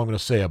 so that's all I'm going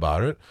to say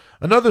about it.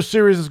 Another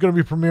series that's going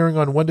to be premiering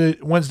on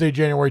Wednesday,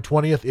 January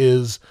 20th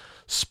is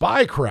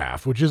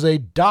Spycraft, which is a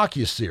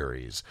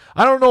docuseries.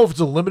 I don't know if it's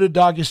a limited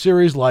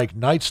docuseries like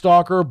Night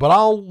Stalker, but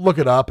I'll look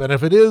it up, and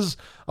if it is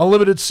a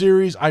limited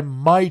series, I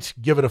might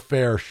give it a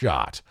fair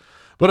shot.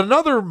 But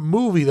another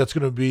movie that's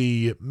going to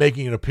be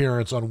making an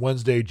appearance on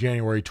Wednesday,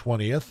 January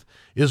 20th,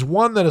 is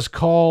one that is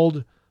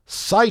called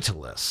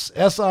Sightless,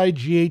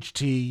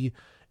 Sighthless.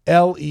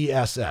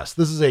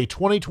 This is a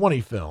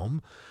 2020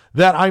 film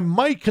that I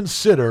might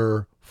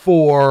consider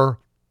for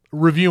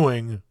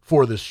reviewing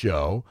for this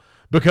show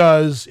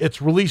because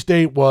its release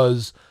date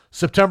was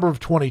September of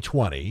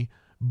 2020,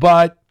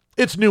 but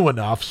it's new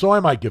enough, so I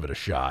might give it a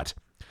shot.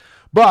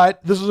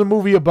 But this is a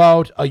movie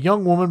about a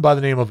young woman by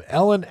the name of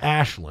Ellen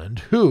Ashland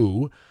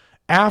who,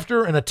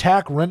 after an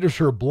attack renders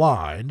her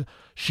blind,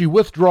 she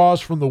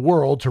withdraws from the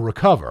world to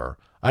recover,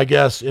 I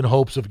guess in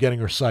hopes of getting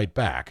her sight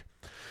back.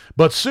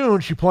 But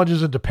soon she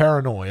plunges into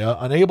paranoia,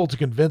 unable to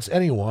convince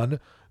anyone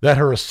that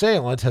her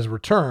assailant has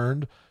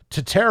returned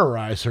to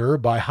terrorize her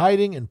by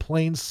hiding in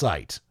plain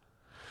sight.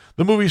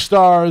 The movie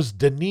stars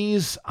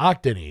Denise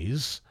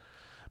Octanes,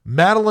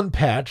 Madeline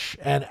Petch,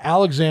 and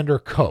Alexander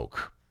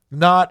Koch,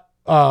 not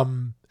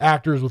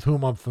actors with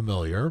whom I'm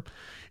familiar.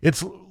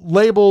 It's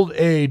labeled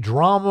a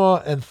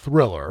drama and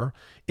thriller.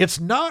 It's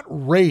not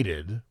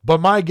rated,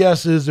 but my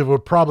guess is if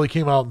it probably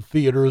came out in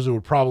theaters, it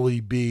would probably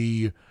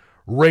be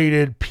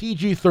rated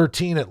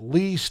PG-13 at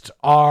least,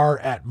 R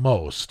at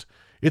most.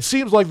 It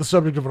seems like the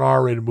subject of an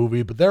R-rated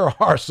movie, but there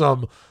are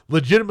some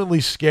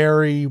legitimately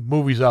scary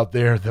movies out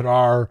there that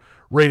are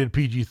rated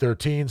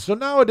PG-13, so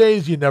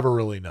nowadays you never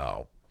really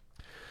know.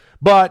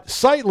 But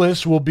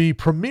Sightless will be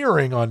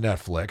premiering on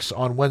Netflix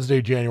on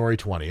Wednesday, January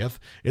 20th.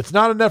 It's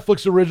not a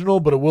Netflix original,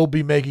 but it will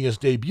be making its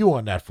debut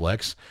on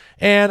Netflix.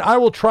 And I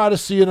will try to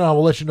see it, and I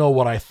will let you know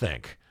what I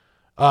think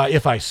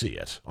if I see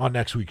it on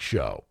next week's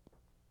show.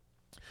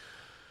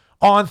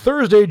 On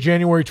Thursday,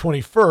 January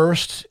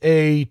 21st,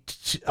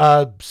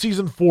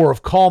 Season 4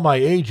 of Call My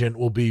Agent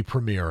will be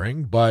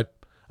premiering. But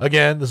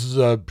again, this is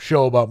a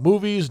show about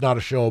movies, not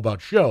a show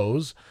about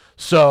shows.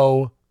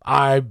 So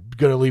I'm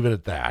going to leave it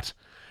at that.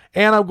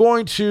 And I'm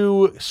going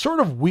to sort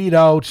of weed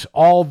out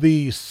all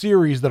the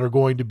series that are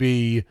going to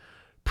be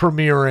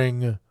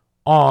premiering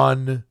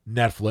on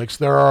Netflix.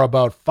 There are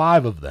about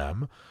 5 of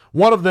them.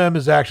 One of them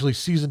is actually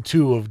Season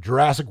 2 of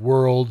Jurassic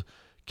World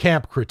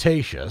Camp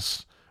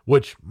Cretaceous,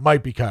 which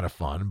might be kind of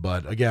fun,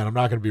 but again, I'm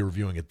not going to be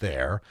reviewing it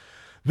there.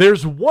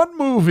 There's one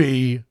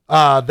movie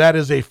that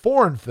is a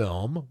foreign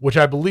film, which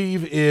I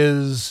believe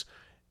is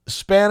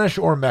Spanish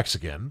or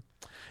Mexican,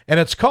 and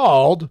it's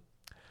called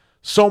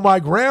So My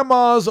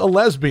Grandma's a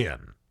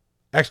Lesbian!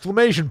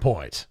 Exclamation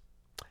point.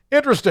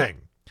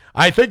 Interesting.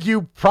 I think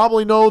you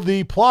probably know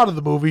the plot of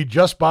the movie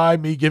just by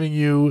me giving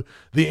you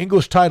the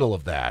English title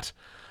of that.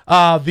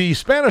 The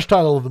Spanish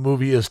title of the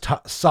movie is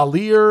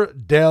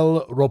Salir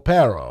del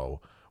Ropero,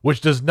 which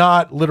does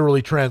not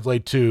literally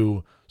translate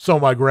to So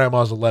My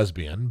Grandma's a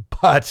Lesbian,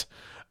 but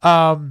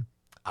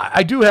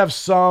I do have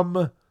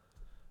some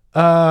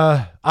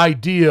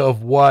idea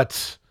of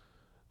what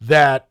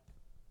that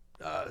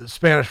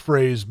Spanish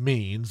phrase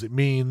means. It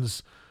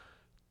means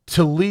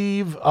to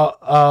leave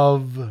I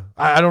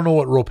don't know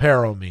what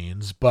ropero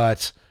means,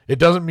 but it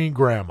doesn't mean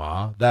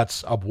grandma.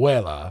 That's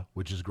abuela,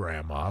 which is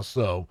grandma.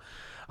 So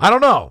I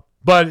don't know,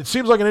 but it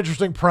seems like an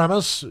interesting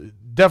premise,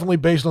 definitely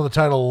based on the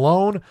title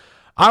alone.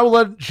 I will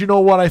let you know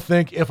what I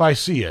think if I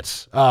see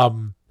it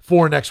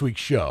for next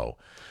week's show.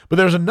 But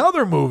there's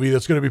another movie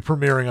that's going to be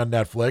premiering on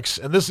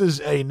Netflix, and this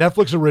is a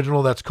Netflix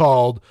original that's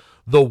called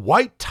The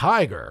White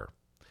Tiger.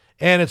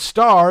 And it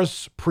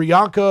stars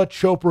Priyanka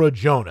Chopra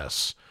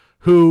Jonas,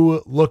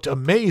 who looked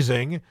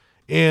amazing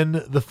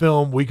in the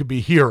film We Could Be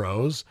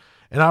Heroes.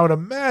 And I would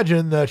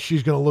imagine that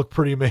she's going to look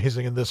pretty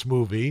amazing in this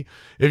movie.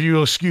 If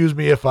you'll excuse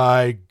me if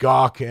I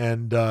gawk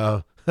and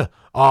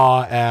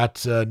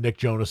at Nick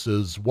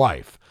Jonas's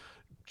wife.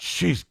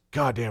 She's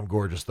goddamn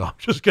gorgeous, though. I'm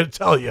just going to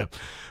tell you.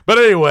 But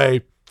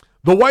anyway,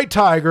 The White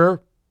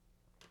Tiger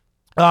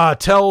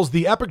tells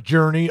the epic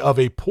journey of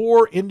a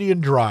poor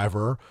Indian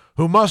driver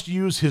who must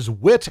use his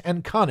wit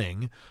and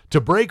cunning to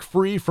break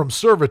free from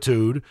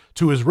servitude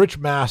to his rich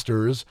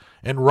masters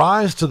and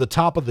rise to the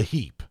top of the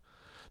heap.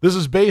 This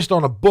is based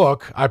on a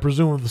book, I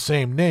presume of the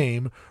same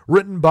name,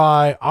 written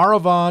by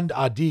Aravind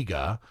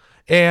Adiga,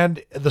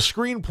 and the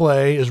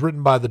screenplay is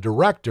written by the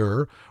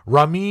director,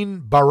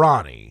 Ramin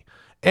Bahrani.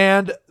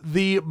 And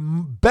the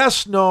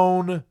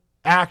best-known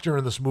actor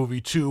in this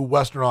movie to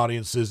Western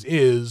audiences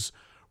is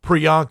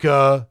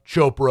Priyanka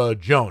Chopra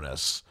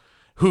Jonas,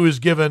 who is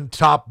given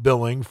top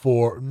billing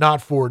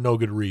not for no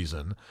good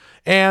reason.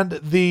 And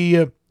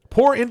the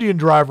poor Indian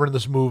driver in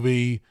this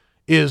movie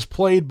is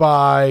played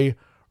by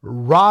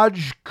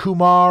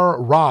Rajkumar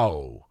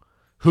Rao,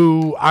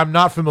 who I'm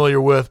not familiar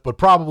with, but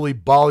probably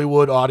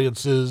Bollywood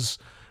audiences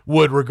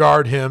would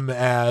regard him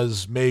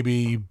as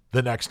maybe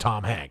the next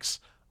Tom Hanks.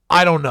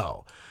 I don't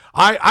know.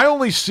 I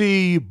only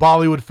see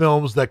Bollywood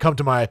films that come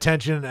to my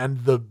attention,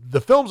 and the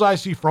films I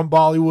see from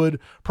Bollywood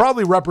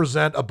probably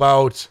represent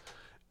about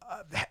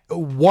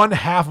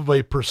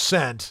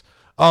 0.5%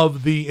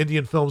 of the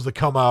Indian films that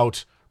come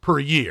out per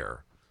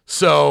year.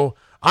 So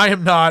I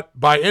am not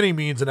by any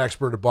means an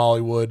expert at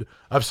Bollywood.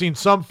 I've seen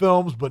some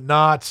films, but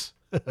not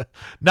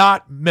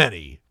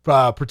many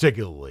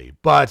particularly.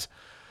 But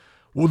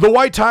The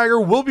White Tiger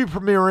will be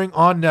premiering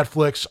on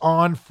Netflix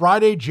on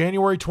Friday,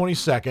 January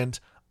 22nd.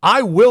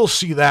 I will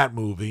see that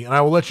movie, and I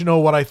will let you know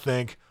what I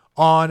think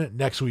on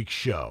next week's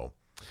show.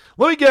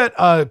 Let me get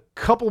a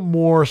couple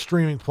more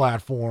streaming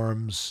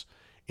platforms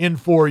in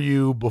for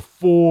you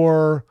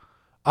before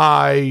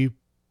I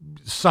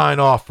sign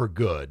off for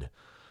good.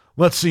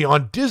 Let's see.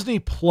 On Disney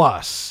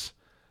Plus,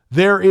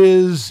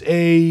 there's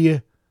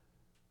a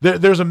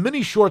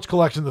mini shorts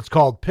collection that's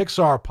called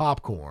Pixar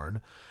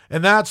Popcorn,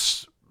 and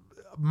that's,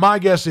 my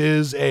guess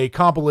is, a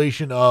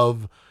compilation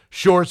of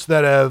shorts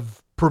that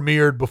have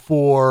premiered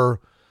before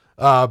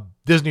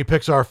Disney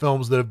Pixar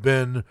films that have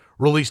been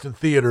released in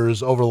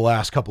theaters over the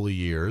last couple of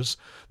years.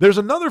 There's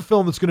another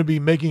film that's going to be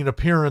making an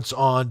appearance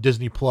on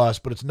Disney Plus,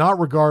 but it's not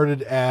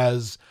regarded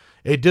as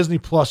a Disney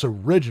Plus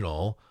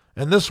original,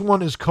 and this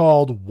one is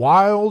called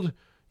Wild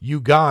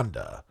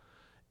Uganda.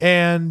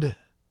 And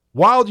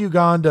Wild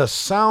Uganda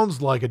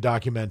sounds like a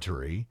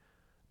documentary,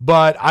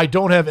 but I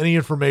don't have any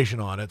information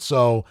on it,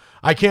 so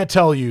I can't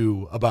tell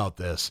you about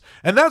this.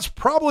 And that's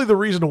probably the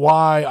reason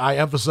why I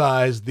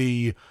emphasize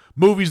the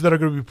movies that are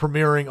going to be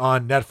premiering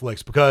on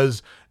Netflix,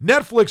 because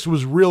Netflix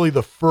was really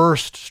the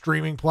first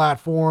streaming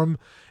platform,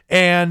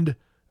 and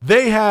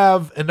they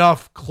have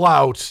enough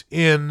clout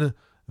in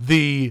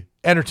the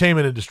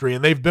entertainment industry,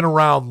 and they've been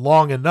around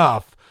long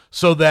enough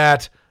so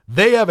that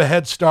they have a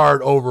head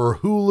start over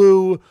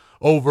Hulu,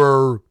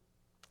 over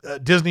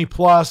Disney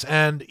Plus,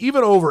 and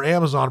even over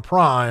Amazon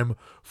Prime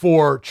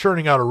for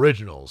churning out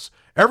originals.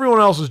 Everyone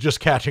else is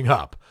just catching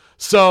up.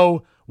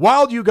 So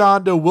Wild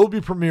Uganda will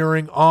be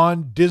premiering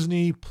on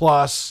Disney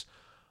Plus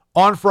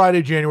on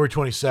Friday, January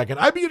 22nd.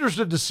 I'd be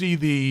interested to see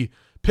the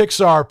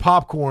Pixar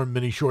Popcorn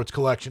mini shorts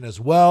collection as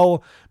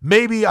well.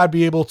 Maybe I'd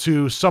be able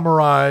to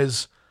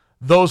summarize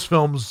those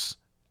films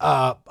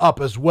up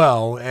as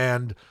well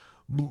and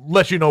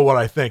let you know what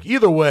I think.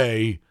 Either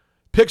way,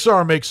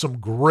 Pixar makes some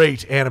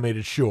great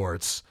animated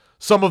shorts,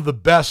 some of the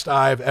best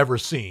I've ever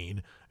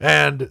seen,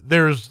 and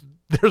there's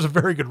a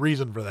very good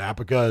reason for that,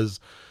 because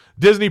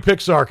Disney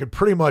Pixar can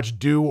pretty much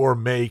do or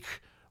make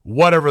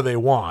whatever they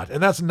want,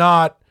 and that's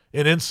not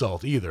an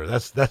insult either.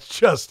 That's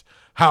just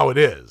how it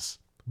is.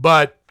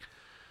 But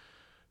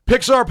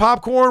Pixar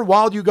Popcorn,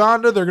 Wild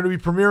Uganda, they're going to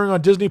be premiering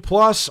on Disney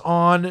Plus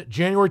on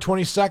January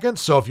 22nd,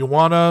 so if you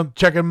want to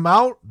check them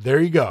out,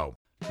 there you go.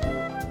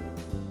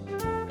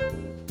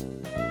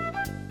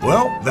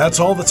 Well,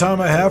 that's all the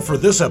time I have for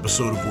this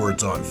episode of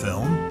Words on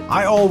Film.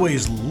 I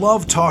always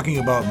love talking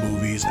about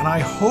movies, and I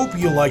hope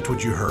you liked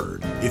what you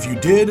heard. If you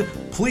did,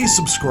 please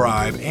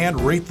subscribe and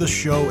rate the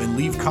show and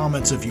leave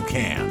comments if you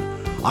can.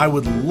 I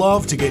would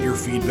love to get your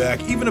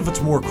feedback, even if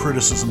it's more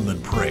criticism than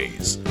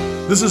praise.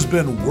 This has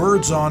been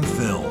Words on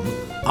Film.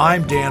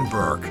 I'm Dan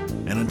Burke,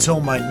 and until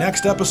my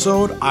next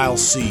episode, I'll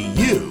see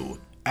you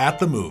at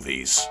the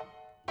movies.